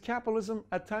 Because capitalism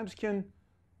at times can,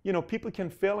 people can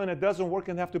fail and it doesn't work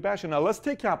and have to bash it. Now let's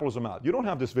take capitalism out. You don't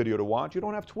have this video to watch. You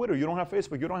don't have Twitter. You don't have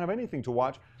Facebook. You don't have anything to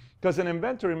watch because an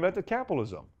inventor invented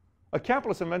capitalism. A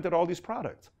capitalist invented all these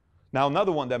products. Now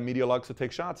another one that media likes to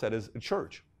take shots at is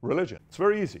church, religion. It's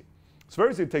very easy. It's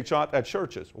very easy to take shots at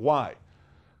churches. Why?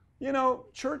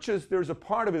 Churches, there's a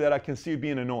part of it that I can see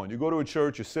being annoying. You go to a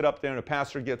church, you sit up there, and the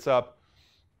pastor gets up.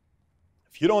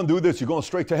 If you don't do this, you're going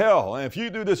straight to hell. And if you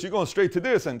do this, you're going straight to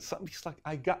this. And somebody's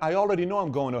like, I already know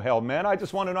I'm going to hell, man. I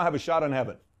just want to know I have a shot in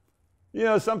heaven.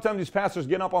 Sometimes these pastors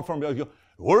get up on from,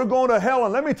 we're going to hell,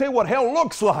 and let me tell you what hell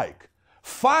looks like.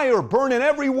 Fire burning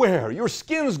everywhere. Your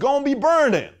skin's going to be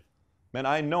burning. Man,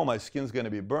 I know my skin's going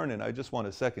to be burning. I just want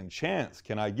a second chance.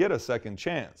 Can I get a second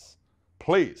chance?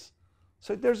 Please.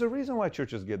 So there's a reason why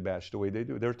churches get bashed the way they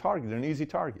do. They're an easy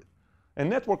target. And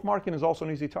network marketing is also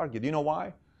an easy target. Do you know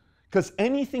why? Because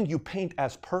anything you paint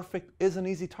as perfect is an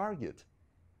easy target.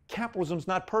 Capitalism's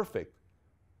not perfect.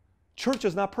 Church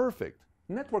is not perfect.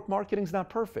 Network marketing's not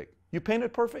perfect. You paint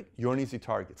it perfect, you're an easy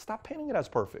target. Stop painting it as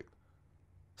perfect.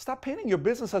 Stop painting your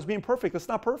business as being perfect. It's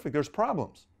not perfect. There's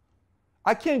problems.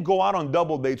 I can't go out on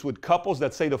double dates with couples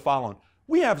that say the following.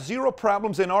 We have 0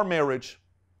 problems in our marriage.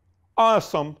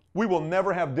 Awesome. We will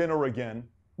never have dinner again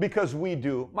because we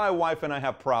do. My wife and I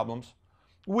have problems.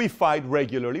 We fight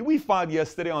regularly. We fought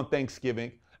yesterday on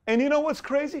Thanksgiving. And you know what's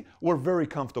crazy? We're very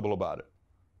comfortable about it.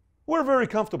 We're very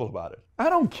comfortable about it. I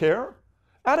don't care.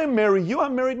 I didn't marry you. I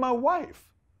married my wife.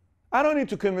 I don't need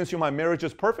to convince you my marriage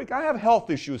is perfect. I have health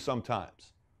issues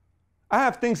sometimes. I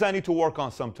have things I need to work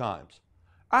on sometimes.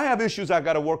 I have issues I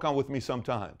got to work on with me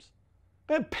sometimes.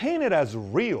 Man, paint it as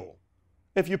real.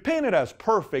 If you paint it as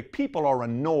perfect, people are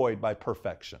annoyed by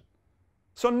perfection.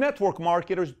 So network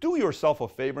marketers, do yourself a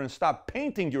favor and stop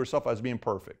painting yourself as being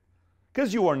perfect.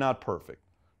 Because you are not perfect.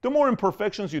 The more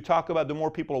imperfections you talk about, the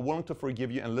more people are willing to forgive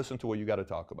you and listen to what you got to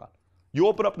talk about. You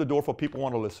open up the door for people who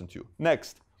want to listen to you.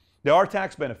 Next, there are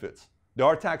tax benefits. There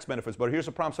are tax benefits, but here's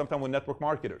the problem sometimes with network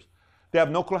marketers. They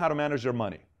have no clue how to manage their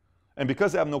money. And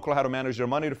because they have no clue how to manage their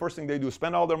money, the first thing they do is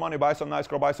spend all their money, buy some nice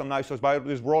car, buy some nice toys, buy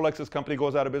this Rolex's company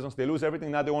goes out of business. They lose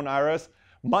everything, now they own IRS.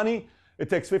 Money, it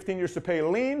takes 15 years to pay a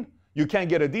lien. You can't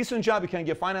get a decent job. You can't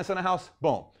get finance in a house.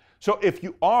 Boom. So if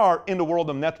you are in the world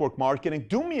of network marketing,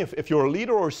 do me if you're a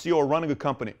leader or a CEO or running a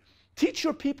company, teach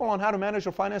your people on how to manage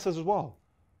their finances as well.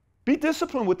 Be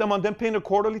disciplined with them on them paying their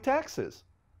quarterly taxes.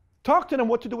 Talk to them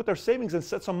what to do with their savings and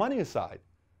set some money aside.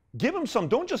 Give them some.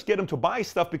 Don't just get them to buy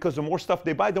stuff because the more stuff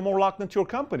they buy, the more locked into your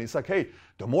company. It's like, hey,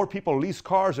 the more people lease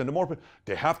cars and the more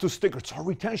they have to stick. It's our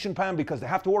retention plan because they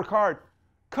have to work hard.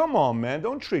 Come on, man.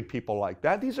 Don't treat people like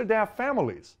that. These are their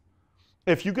families.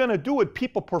 If you're going to do it,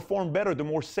 people perform better. The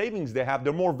more savings they have,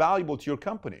 they're more valuable to your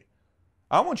company.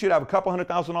 I want you to have a couple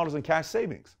 $100,000 in cash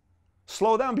savings.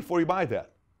 Slow down before you buy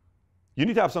that. You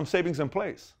need to have some savings in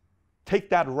place. Take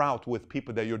that route with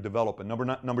people that you're developing.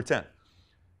 Number 10.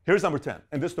 Here's number 10.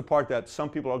 And this is the part that some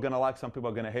people are going to like, some people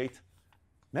are going to hate.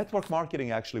 Network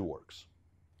marketing actually works.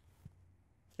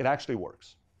 It actually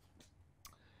works.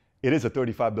 It is a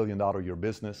 $35 billion a year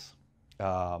business.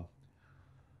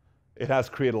 It has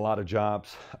created a lot of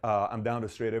jobs. I'm down the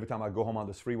street. Every time I go home on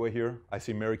this freeway here, I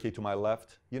see Mary Kay to my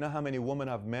left. You know how many women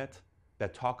I've met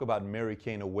that talk about Mary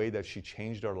Kay in a way that she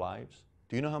changed their lives?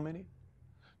 Do you know how many?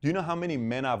 Do you know how many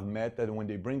men I've met that when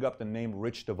they bring up the name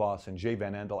Rich DeVos and Jay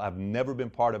Van Andel, I've never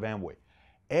been part of Amway.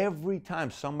 Every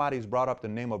time somebody's brought up the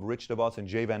name of Rich DeVos and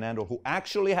Jay Van Andel, who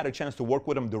actually had a chance to work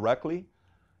with them directly,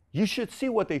 you should see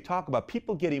what they talk about.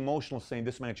 People get emotional saying,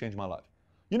 this man changed my life.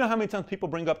 You know how many times people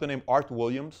bring up the name Art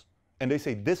Williams and they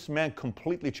say, this man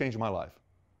completely changed my life.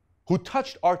 Who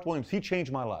touched Art Williams, he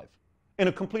changed my life in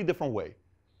a completely different way.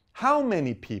 How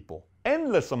many people,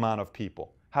 endless amount of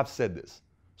people, have said this?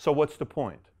 So what's the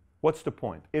point? What's the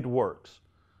point? It works.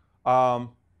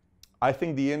 I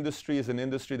think the industry is an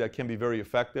industry that can be very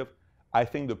effective. I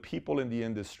think the people in the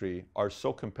industry are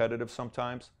so competitive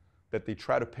sometimes that they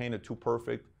try to paint it too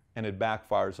perfect and it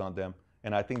backfires on them.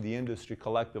 And I think the industry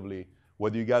collectively,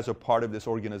 whether you guys are part of this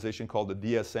organization called the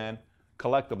DSN,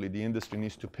 collectively the industry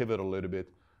needs to pivot a little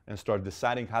bit and start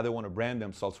deciding how they want to brand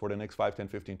themselves for the next 5, 10,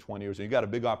 15, 20 years. And you got a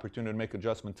big opportunity to make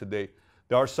adjustment today.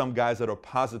 There are some guys that are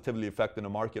positively affecting the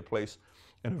marketplace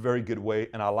in a very good way,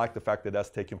 and I like the fact that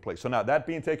that's taking place. So now, that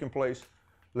being taken place,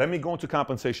 let me go into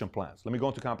compensation plans. Let me go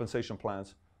into compensation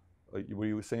plans. Were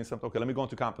you saying something? Okay, let me go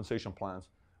into compensation plans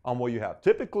on what you have.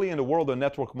 Typically, in the world of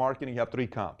network marketing, you have 3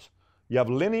 comps. You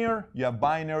have linear, you have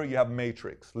binary, you have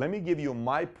matrix. Let me give you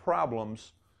my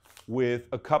problems with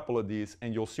a couple of these,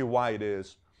 and you'll see why it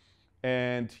is.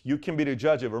 And you can be the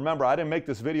judge of it. Remember, I didn't make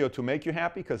this video to make you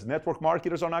happy, because network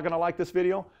marketers are not going to like this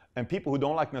video, and people who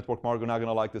don't like network marketing are not going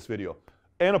to like this video.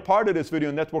 And a part of this video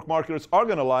network marketers are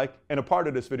going to like, and a part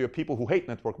of this video people who hate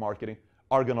network marketing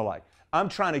are going to like. I'm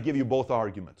trying to give you both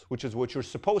arguments, which is what you're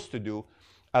supposed to do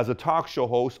as a talk show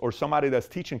host or somebody that's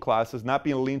teaching classes, not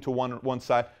being lean to one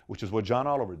side, which is what John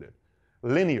Oliver did.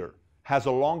 Linear has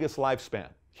the longest lifespan.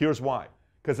 Here's why.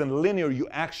 Because in linear, you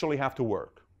actually have to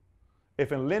work.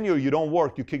 If in linear you don't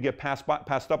work, you could get passed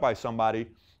up by somebody,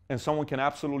 and someone can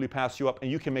absolutely pass you up,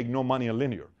 and you can make no money in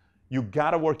linear. You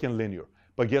got to work in linear.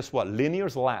 But guess what?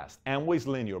 Linear's last. Amway's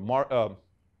linear.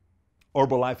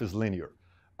 Herbalife is linear.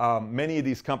 Many of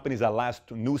these companies that last,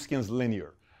 New Skin's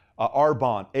linear.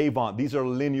 Arbonne, Avon, these are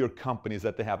linear companies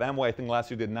that they have. Amway, I think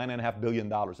last year did $9.5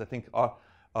 billion. I think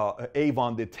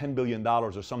Avon did $10 billion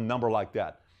or some number like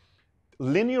that.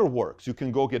 Linear works. You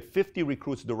can go get 50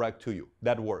 recruits direct to you.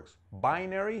 That works.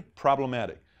 Binary,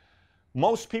 problematic.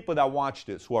 Most people that watch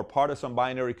this who are part of some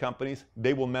binary companies,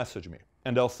 they will message me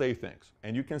and they'll say things.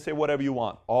 And you can say whatever you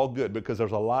want. All good, because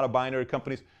there's a lot of binary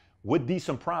companies with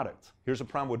decent products. Here's the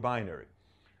problem with binary.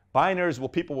 Binaries, well,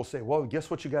 people will say, well,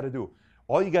 guess what you got to do?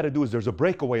 All you got to do is there's a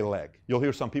breakaway leg. You'll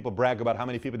hear some people brag about how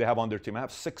many people they have on their team. I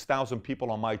have 6,000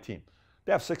 people on my team.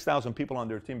 They have 6,000 people on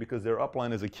their team because their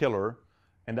upline is a killer,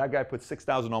 and that guy put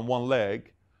 6,000 on one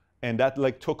leg, and that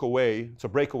leg took away, it's a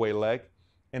breakaway leg,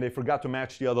 and they forgot to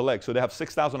match the other leg. So they have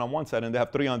 6,000 on one side, and they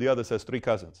have 3 on the other, says 3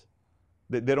 cousins.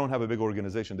 They don't have a big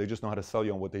organization. They just know how to sell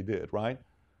you on what they did, right?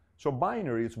 So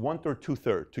binary is 1/3,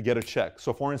 2/3 to get a check.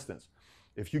 So for instance,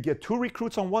 if you get 2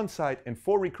 recruits on one side and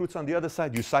 4 recruits on the other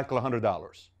side, you cycle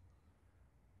 $100.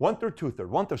 1/3, 2/3,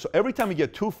 1/3. So every time you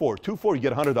get 2, 4, 2, 4, you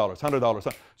get $100,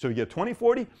 $100. So you get 20,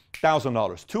 40,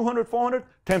 $1,000. 200, 400,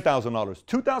 $10,000.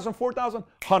 2,000, 4,000,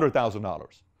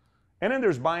 $100,000. And then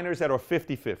there's binaries that are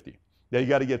 50-50. That you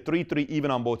got to get 3, 3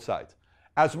 even on both sides.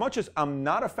 As much as I'm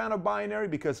not a fan of binary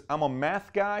because I'm a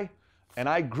math guy, and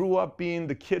I grew up being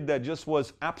the kid that just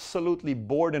was absolutely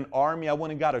bored in Army. I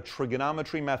went and got a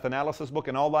trigonometry math analysis book,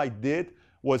 and all I did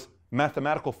was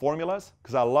mathematical formulas,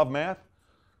 because I love math,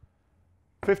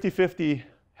 50-50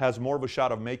 has more of a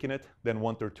shot of making it than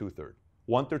 1/3, 2/3.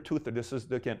 1/3, 2/3, this is,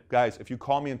 again, guys, if you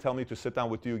call me and tell me to sit down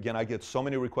with you, again, I get so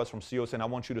many requests from CEOs saying, I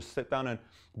want you to sit down and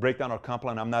break down our comp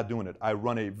plan. I'm not doing it.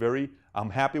 I'm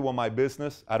happy with my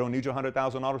business. I don't need your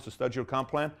 $100,000 to study your comp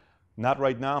plan. Not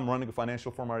right now. I'm running a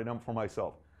financial firm right now for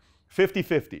myself.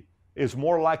 50-50 is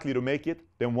more likely to make it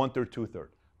than 1/3, 2/3.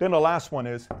 Then the last one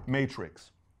is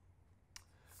matrix.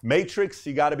 Matrix,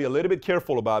 you got to be a little bit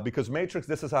careful about, because matrix,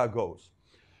 this is how it goes.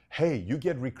 Hey, you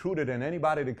get recruited and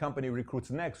anybody the company recruits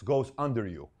next goes under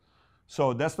you.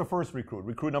 So that's the first recruit.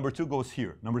 Recruit number 2 goes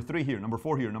here. Number 3 here. Number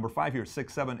 4 here. Number 5 here.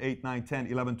 6, 7, 8, 9, 10,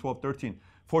 11, 12, 13,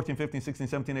 14, 15, 16,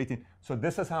 17, 18. So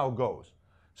this is how it goes.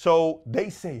 So they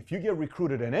say if you get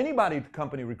recruited and anybody the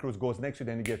company recruits goes next to you,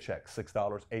 then you get checks.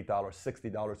 $6, $8,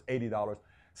 $60, $80,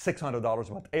 $600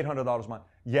 a month, $800 a month.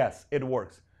 Yes, it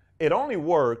works. It only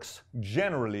works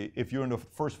generally if you're in the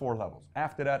first 4 levels.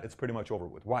 After that, it's pretty much over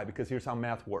with. Why? Because here's how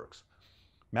math works.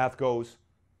 Math goes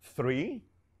 3,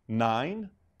 9,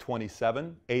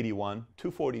 27, 81,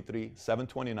 243,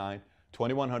 729,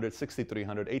 2100,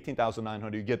 6300,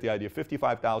 18,900. You get the idea.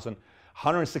 55,000,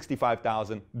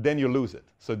 165,000. Then you lose it.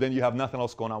 So then you have nothing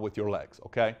else going on with your legs.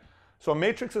 Okay. So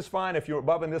matrix is fine if you're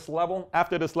above in this level.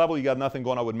 After this level, you got nothing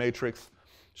going on with matrix.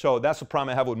 So that's the problem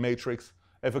I have with matrix.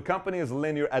 If a company is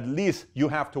linear, at least you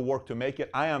have to work to make it.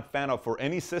 I am a fan of, for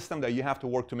any system that you have to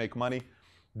work to make money.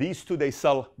 These two, they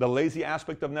sell the lazy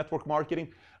aspect of network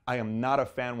marketing. I am not a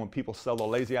fan when people sell the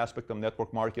lazy aspect of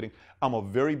network marketing. I'm a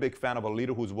very big fan of a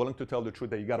leader who's willing to tell the truth,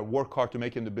 that you got to work hard to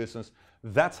make it in the business.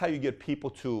 That's how you get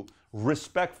people to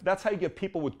respect. That's how you get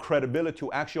people with credibility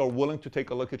who actually are willing to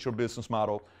take a look at your business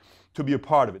model to be a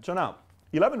part of it. So now,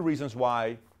 11 reasons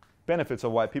why, benefits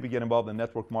of why people get involved in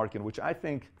network marketing, which I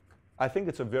think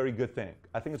it's a very good thing.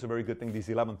 I think it's a very good thing, these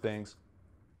 11 things.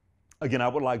 Again, I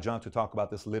would like John to talk about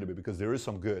this a little bit, because there is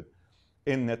some good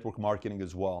in network marketing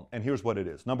as well. And here's what it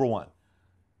is. Number 1,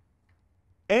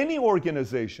 any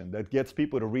organization that gets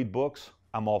people to read books,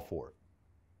 I'm all for it.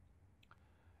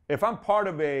 If I'm part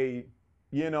of a,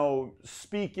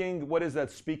 speaking, what is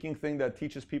that speaking thing that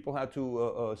teaches people how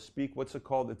to speak? What's it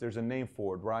called? There's a name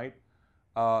for it, right?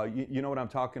 You know what I'm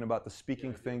talking about, the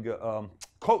speaking thing,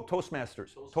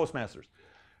 Toastmasters.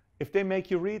 If they make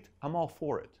you read, I'm all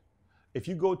for it. If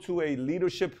you go to a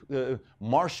leadership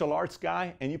martial arts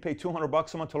guy and you pay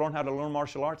 $200 a month to learn how to learn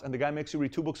martial arts, and the guy makes you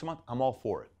read 2 books a month, I'm all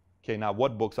for it. Okay, now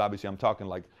what books? Obviously, I'm talking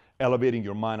like elevating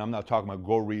your mind. I'm not talking about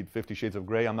go read 50 Shades of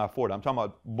Grey. I'm not for it. I'm talking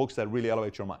about books that really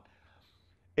elevate your mind.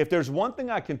 If there's one thing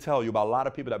I can tell you about a lot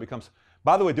of people that becomes,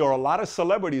 by the way, there are a lot of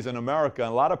celebrities in America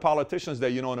and a lot of politicians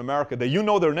that you know in America that you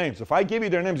know their names. If I gave you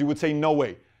their names, you would say, no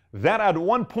way. That at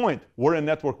one point were in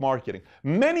network marketing.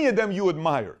 Many of them you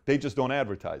admire. They just don't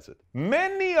advertise it.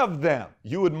 Many of them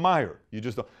you admire. You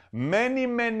just don't.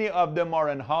 Many of them are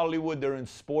in Hollywood. They're in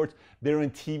sports. They're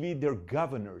in TV. They're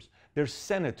governors. They're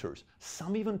senators.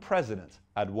 Some even presidents.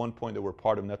 At one point they were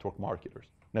part of network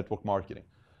marketing.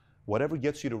 Whatever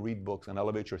gets you to read books and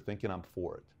elevate your thinking, I'm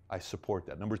for it. I support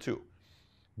that. Number 2,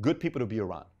 good people to be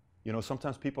around.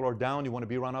 Sometimes people are down. You want to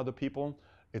be around other people.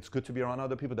 It's good to be around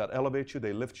other people that elevate you.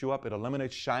 They lift you up. It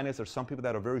eliminates shyness. There's some people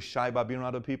that are very shy about being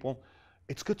around other people.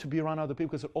 It's good to be around other people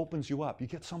because it opens you up. You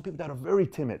get some people that are very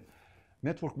timid.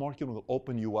 Network marketing will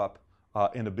open you up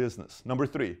in a business. Number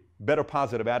 3, better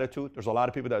positive attitude. There's a lot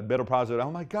of people that have better positive.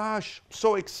 Oh my gosh, I'm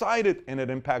so excited. And it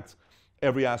impacts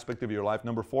every aspect of your life.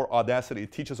 Number 4, audacity.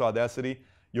 It teaches audacity.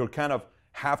 You kind of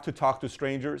have to talk to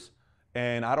strangers.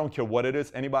 And I don't care what it is.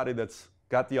 Anybody that's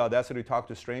got the audacity to talk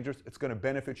to strangers, it's going to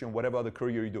benefit you in whatever other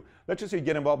career you do. Let's just say you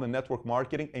get involved in network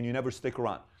marketing and you never stick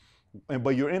around.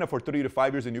 But you're in it for 3 to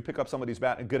 5 years and you pick up some of these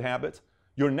bad and good habits.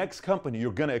 Your next company,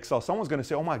 you're going to excel. Someone's going to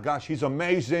say, oh my gosh, he's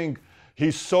amazing.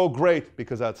 He's so great.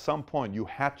 Because at some point, you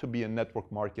had to be in network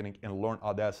marketing and learn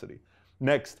audacity.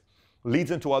 Next,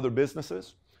 leads into other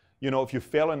businesses. If you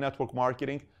fail in network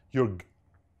marketing, you're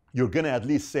going to at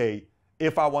least say,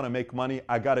 if I want to make money,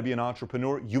 I got to be an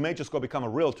entrepreneur. You may just go become a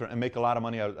realtor and make a lot of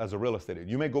money as a real estate agent.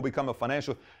 You may go become a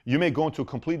financial, you may go into a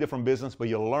completely different business, but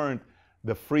you learned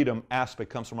the freedom aspect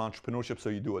comes from entrepreneurship, so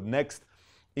you do it. Next,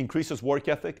 increases work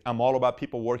ethic. I'm all about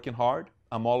people working hard.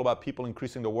 I'm all about people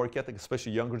increasing their work ethic,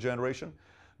 especially younger generation.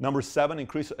 Number 7,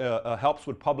 helps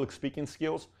with public speaking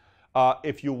skills.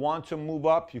 If you want to move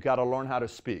up, you got to learn how to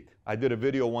speak. I did a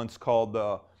video once called,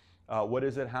 what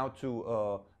is it? How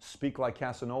to speak like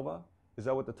Casanova. Is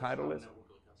that what the title is?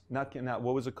 Not,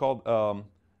 what was it called?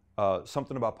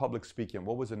 Something about public speaking.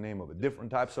 What was the name of it? Different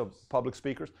types of public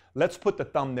speakers. Let's put the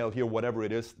thumbnail here, whatever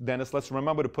it is. Dennis, let's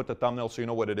remember to put the thumbnail so you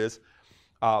know what it is.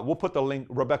 We'll put the link.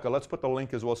 Rebecca, let's put the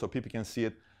link as well so people can see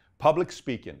it. Public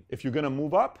speaking. If you're going to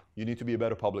move up, you need to be a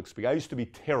better public speaker. I used to be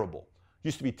terrible.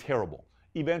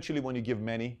 Eventually, when you give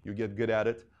many, you get good at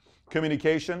it.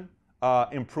 Communication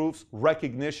improves.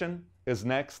 Recognition is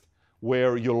next,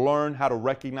 where you learn how to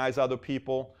recognize other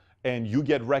people and you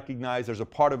get recognized. There's a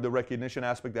part of the recognition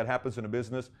aspect that happens in a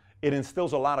business. It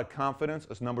instills a lot of confidence.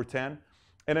 That's number 10.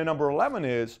 And then number 11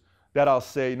 is, what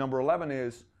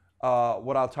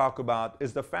I'll talk about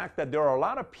is the fact that there are a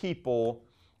lot of people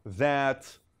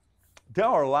that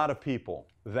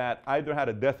either had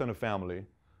a death in the family,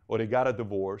 or they got a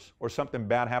divorce, or something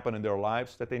bad happened in their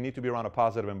lives, that they need to be around a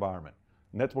positive environment.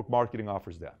 Network marketing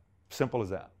offers that. Simple as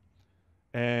that.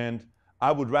 And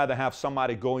I would rather have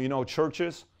somebody go, you know,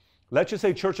 churches, let's just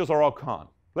say churches are all con.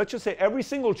 Let's just say every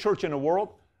single church in the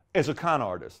world is a con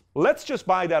artist. Let's just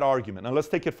buy that argument and let's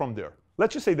take it from there.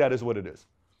 Let's just say that is what it is.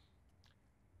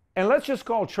 And let's just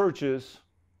call churches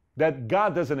that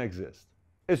God doesn't exist.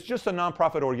 It's just a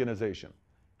nonprofit organization.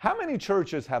 How many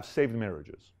churches have saved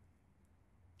marriages?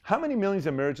 How many millions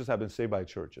of marriages have been saved by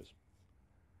churches?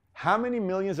 How many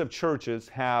millions of churches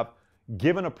have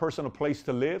given a person a place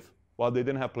to live while they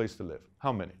didn't have a place to live?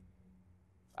 How many?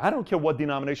 I don't care what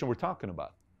denomination we're talking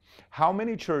about. How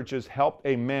many churches helped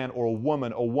a man or a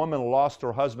woman lost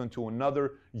her husband to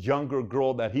another younger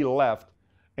girl that he left,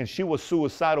 and she was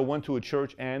suicidal, went to a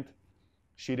church, and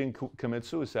she didn't commit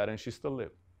suicide, and she still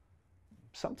lived.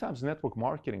 Sometimes network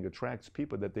marketing attracts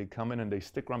people that they come in and they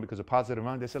stick around because of positive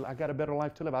mind. They say, I got a better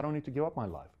life to live. I don't need to give up my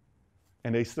life.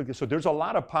 And they still get, so there's a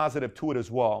lot of positive to it as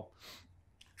well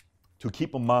to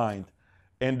keep in mind.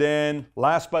 And then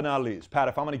last but not least, Pat,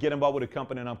 if I'm going to get involved with a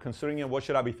company and I'm considering it, what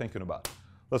should I be thinking about?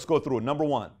 Let's go through it. Number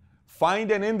one,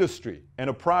 find an industry and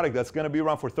a product that's going to be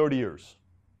around for 30 years.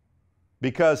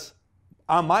 Because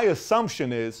my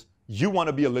assumption is you want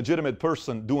to be a legitimate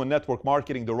person doing network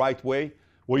marketing the right way,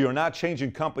 where you're not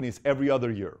changing companies every other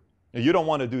year. And you don't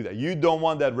want to do that. You don't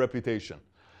want that reputation.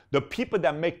 The people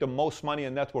that make the most money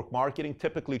in network marketing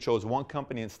typically chose one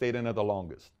company and stayed in it the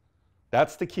longest.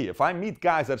 That's the key. If I meet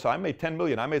guys that say, I made 10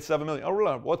 million, I made 7 million. Oh,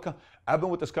 really? I've been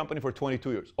with this company for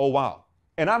 22 years. Oh, wow.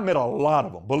 And I've met a lot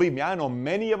of them. Believe me, I know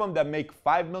many of them that make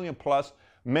 5 million plus,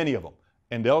 many of them.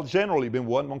 And they'll generally been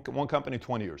one company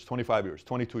 20 years, 25 years,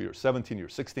 22 years, 17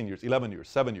 years, 16 years, 11 years,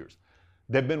 7 years.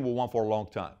 They've been with one for a long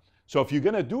time. So if you're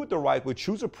going to do it the right way,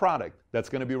 choose a product that's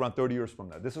going to be around 30 years from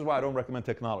now. This is why I don't recommend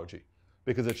technology,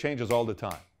 because it changes all the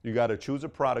time. You got to choose a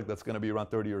product that's going to be around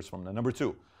 30 years from now. Number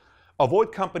two,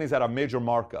 avoid companies that have major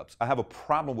markups. I have a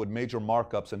problem with major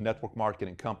markups in network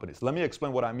marketing companies. Let me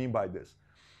explain what I mean by this.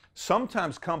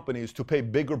 Sometimes companies, to pay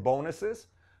bigger bonuses,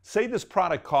 say this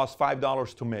product costs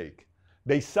 $5 to make.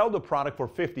 They sell the product for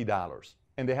 $50,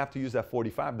 and they have to use that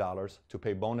 $45 to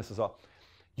pay bonuses off.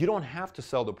 You don't have to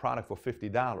sell the product for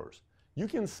 $50. You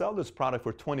can sell this product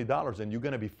for $20 and you're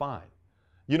going to be fine.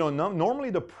 You know, normally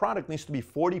the product needs to be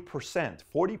 40%.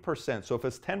 40%. So if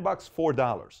it's $10,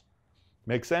 $4.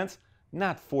 Make sense?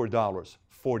 Not $4,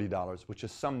 $40, which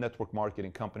is some network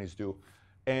marketing companies do.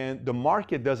 And the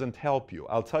market doesn't help you.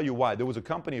 I'll tell you why. There was a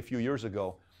company a few years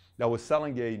ago that was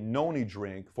selling a noni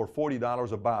drink for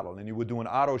 $40 a bottle, and you would do an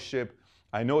auto ship.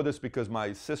 I know this because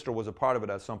my sister was a part of it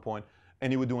at some point.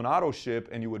 And you would do an auto ship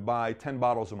and you would buy 10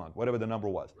 bottles a month, whatever the number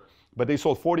was. But they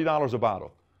sold $40 a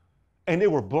bottle. And they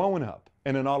were blowing up.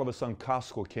 And then all of a sudden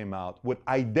Costco came out with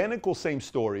identical same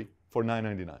story for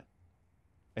 $9.99.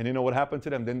 And you know what happened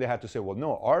to them? Then they had to say, well,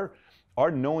 no,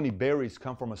 our noni berries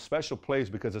come from a special place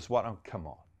because it's what, come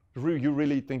on. You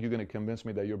really think you're going to convince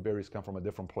me that your berries come from a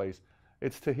different place?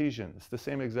 It's Tahitian. It's the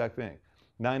same exact thing.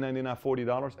 $9.99,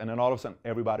 $40. And then all of a sudden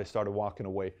everybody started walking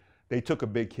away. They took a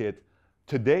big hit.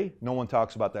 Today, no one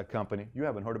talks about that company. You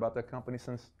haven't heard about that company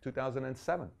since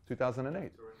 2007,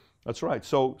 2008. That's right.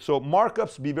 So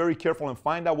markups, be very careful and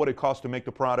find out what it costs to make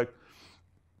the product.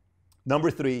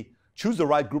 Number three, choose the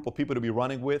right group of people to be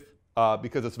running with,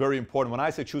 because it's very important. When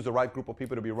I say choose the right group of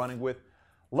people to be running with,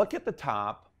 look at the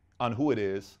top on who it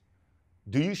is.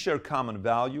 Do you share common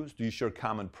values? Do you share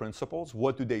common principles?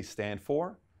 What do they stand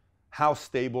for? How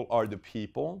stable are the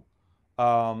people?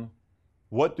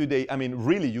 What do they, I mean,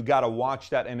 really, you got to watch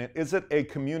that. And is it a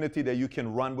community that you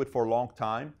can run with for a long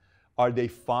time? Are they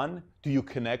fun? Do you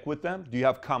connect with them? Do you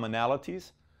have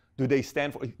commonalities? Do they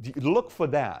stand for, look for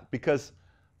that. Because,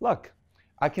 look,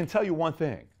 I can tell you one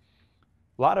thing.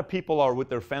 A lot of people are with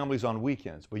their families on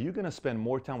weekends, but you're going to spend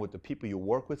more time with the people you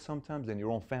work with sometimes than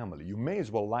your own family. You may as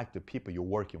well like the people you're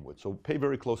working with. So pay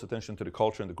very close attention to the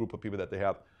culture and the group of people that they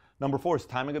have. Number four is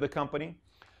timing of the company.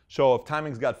 So if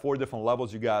timing's got 4 different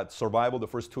levels, you got survival the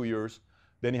first 2 years,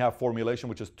 then you have formulation,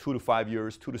 which is 2 to 5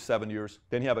 years, 2 to 7 years,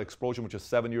 then you have explosion, which is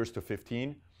 7 years to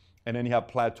 15, and then you have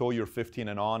plateau, you're 15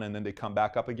 and on, and then they come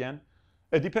back up again?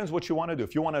 It depends what you want to do.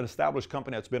 If you want an established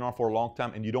company that's been on for a long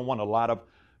time and you don't want a lot of,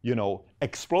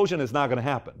 explosion is not going to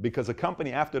happen, because a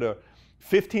company after the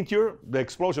 15th year, the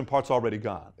explosion part's already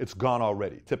gone. It's gone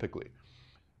already, typically.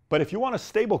 But if you want a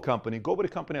stable company, go with a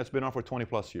company that's been on for 20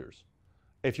 plus years.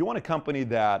 If you want a company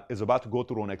that is about to go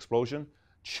through an explosion,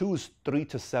 choose 3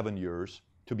 to 7 years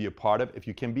to be a part of. If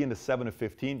you can be in the 7 to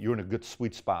 15, you're in a good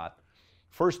sweet spot.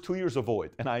 First 2 years,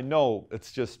 avoid. And I know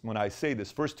it's just, when I say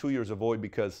this, first 2 years, avoid,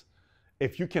 because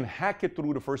if you can hack it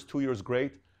through the first 2 years,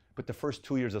 great. But the first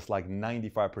 2 years, it's like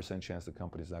 95% chance the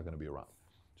company's not going to be around.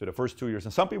 So the first 2 years,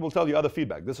 and some people tell you other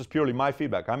feedback. This is purely my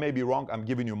feedback. I may be wrong. I'm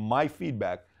giving you my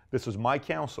feedback. This is my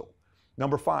counsel.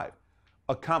 Number 5,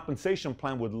 a compensation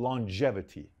plan with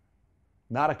longevity.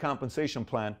 Not a compensation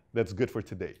plan that's good for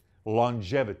today.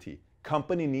 Longevity.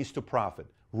 Company needs to profit.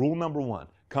 Rule number 1,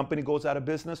 company goes out of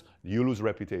business, you lose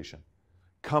reputation.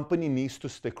 Company needs to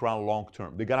stick around long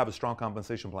term. They got to have a strong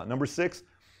compensation plan. Number 6,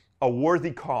 a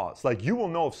worthy cause. Like, you will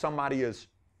know if somebody is,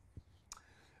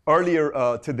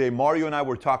 earlier today, Mario and I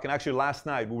were talking, actually last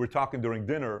night, we were talking during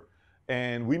dinner,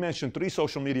 and we mentioned 3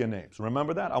 social media names.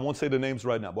 Remember that? I won't say the names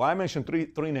right now, but I mentioned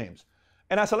three names.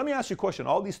 And I said, let me ask you a question.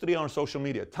 All these 3 are on social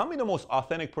media. Tell me the most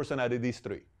authentic person out of these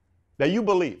 3 that you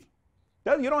believe.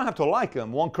 That you don't have to like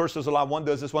them. One curses a lot, one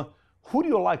does this one. Who do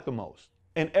you like the most?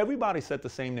 And everybody said the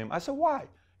same name. I said, why?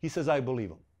 He says, I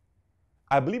believe him.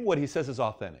 I believe what he says is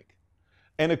authentic.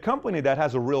 And a company that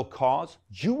has a real cause,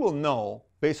 you will know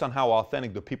based on how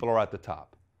authentic the people are at the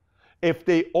top. If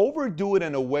they overdo it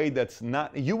in a way that's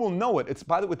not, you will know it. It's,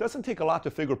 by the way, it doesn't take a lot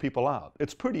to figure people out.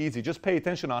 It's pretty easy. Just pay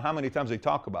attention on how many times they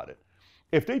talk about it.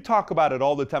 If they talk about it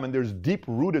all the time and there's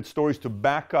deep-rooted stories to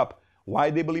back up why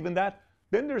they believe in that,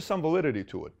 then there's some validity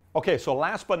to it. Okay, so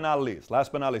last but not least,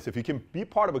 if you can be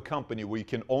part of a company where you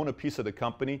can own a piece of the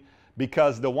company,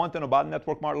 because the one thing about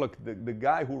network marketing, look, the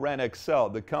guy who ran Excel,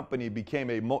 the company became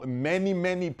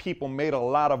many people made a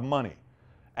lot of money.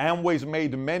 Amway's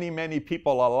made many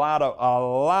people a lot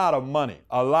of money.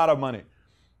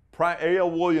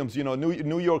 A.L. Williams,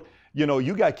 New York,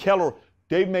 you got Keller,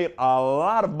 they've made a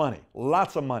lot of money,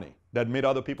 lots of money that made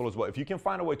other people as well. If you can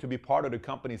find a way to be part of the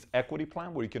company's equity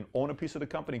plan where you can own a piece of the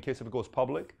company in case if it goes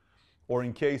public, or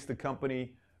in case the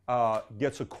company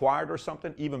gets acquired or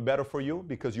something, even better for you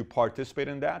because you participate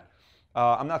in that.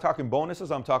 I'm not talking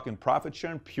bonuses, I'm talking profit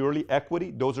sharing, purely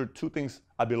equity. Those are 2 things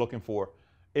I'd be looking for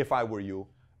if I were you.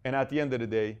 And at the end of the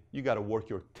day, you got to work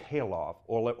your tail off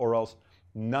or else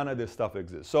none of this stuff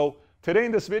exists. So today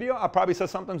in this video, I probably said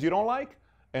some things you don't like,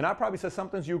 and I probably said some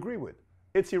things you agree with.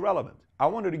 It's irrelevant. I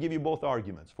wanted to give you both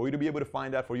arguments for you to be able to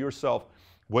find out for yourself,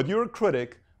 whether you're a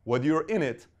critic, whether you're in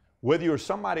it, whether you're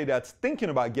somebody that's thinking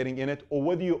about getting in it, or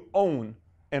whether you own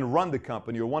and run the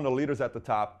company, you're one of the leaders at the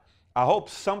top. I hope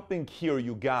something here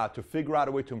you got to figure out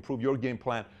a way to improve your game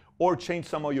plan or change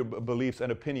some of your beliefs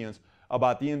and opinions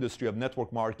about the industry of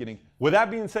network marketing. With that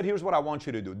being said, here's what I want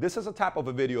you to do. This is a type of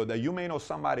a video that you may know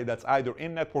somebody that's either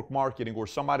in network marketing or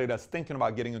somebody that's thinking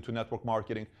about getting into network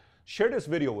marketing. Share this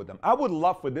video with them. I would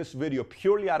love for this video,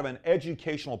 purely out of an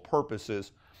educational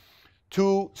purposes,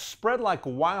 to spread like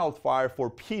wildfire for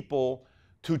people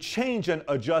to change and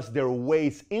adjust their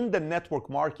ways in the network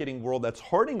marketing world that's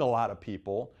hurting a lot of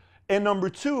people. And number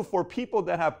 2, for people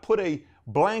that have put a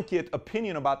blanket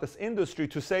opinion about this industry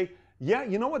to say, yeah,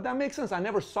 you know what, that makes sense. I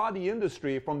never saw the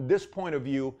industry from this point of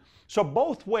view. So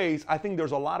both ways, I think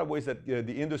there's a lot of ways that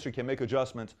the industry can make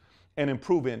adjustments and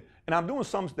improve in. And I'm doing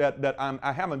some that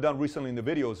I haven't done recently in the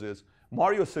videos is,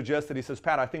 Mario suggested, he says,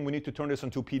 Pat, I think we need to turn this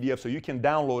into PDF so you can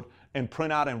download and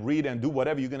print out and read and do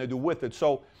whatever you're going to do with it.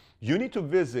 So you need to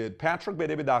visit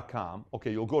patrickbedebe.com.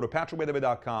 Okay, you'll go to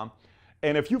patrickbedebe.com.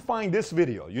 And if you find this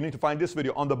video, you need to find this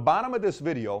video. On the bottom of this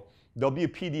video, there'll be a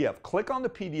PDF. Click on the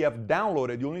PDF, download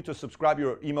it. You'll need to subscribe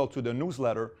your email to the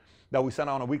newsletter that we send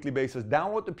out on a weekly basis.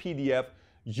 Download the PDF,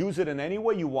 use it in any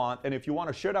way you want. And if you want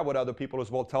to share that with other people as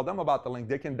well, tell them about the link.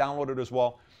 They can download it as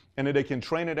well. And then they can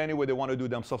train it any way they want to do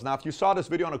themselves. Now, if you saw this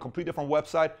video on a completely different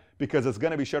website, because it's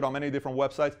going to be shared on many different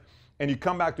websites, and you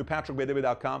come back to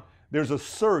patrickbedebe.com, there's a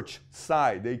search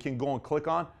side that you can go and click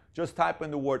on. Just type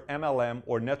in the word MLM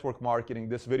or network marketing.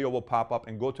 This video will pop up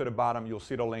and go to the bottom. You'll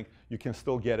see the link. You can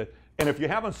still get it. And if you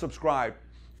haven't subscribed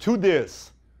to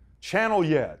this channel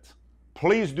yet,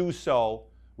 please do so.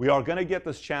 We are going to get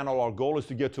this channel. Our goal is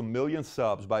to get to 1 million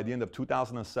subs by the end of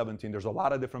 2017. There's a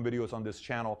lot of different videos on this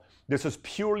channel. This is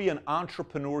purely an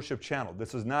entrepreneurship channel.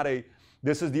 This is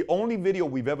the only video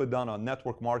we've ever done on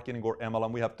network marketing or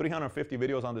MLM. We have 350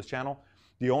 videos on this channel.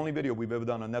 The only video we've ever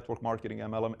done on network marketing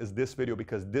MLM is this video,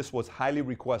 because this was highly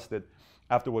requested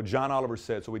after what John Oliver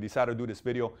said. So we decided to do this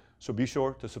video. So be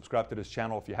sure to subscribe to this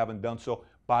channel if you haven't done so.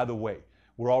 By the way,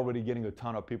 we're already getting a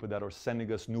ton of people that are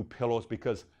sending us new pillows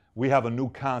because we have a new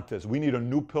contest. We need a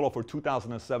new pillow for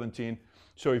 2017.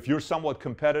 So if you're somewhat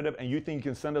competitive and you think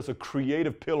you can send us a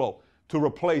creative pillow to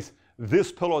replace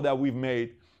this pillow that we've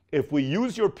made, if we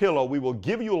use your pillow, we will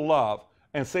give you love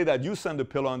and say that you send a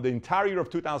pillow. In the entire year of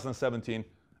 2017,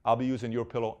 I'll be using your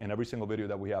pillow in every single video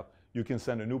that we have. You can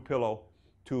send a new pillow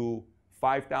to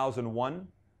 5001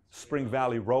 Spring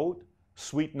Valley Road,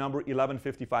 suite number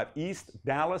 1155 East,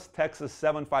 Dallas, Texas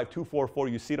 75244.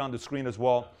 You see it on the screen as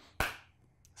well.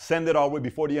 Send it our way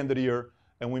before the end of the year,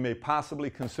 and we may possibly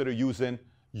consider using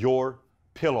your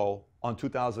pillow on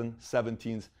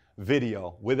 2017's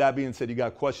video. With that being said, you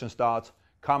got questions, thoughts,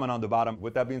 comment on the bottom.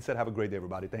 With that being said, have a great day,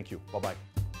 everybody. Thank you. Bye-bye.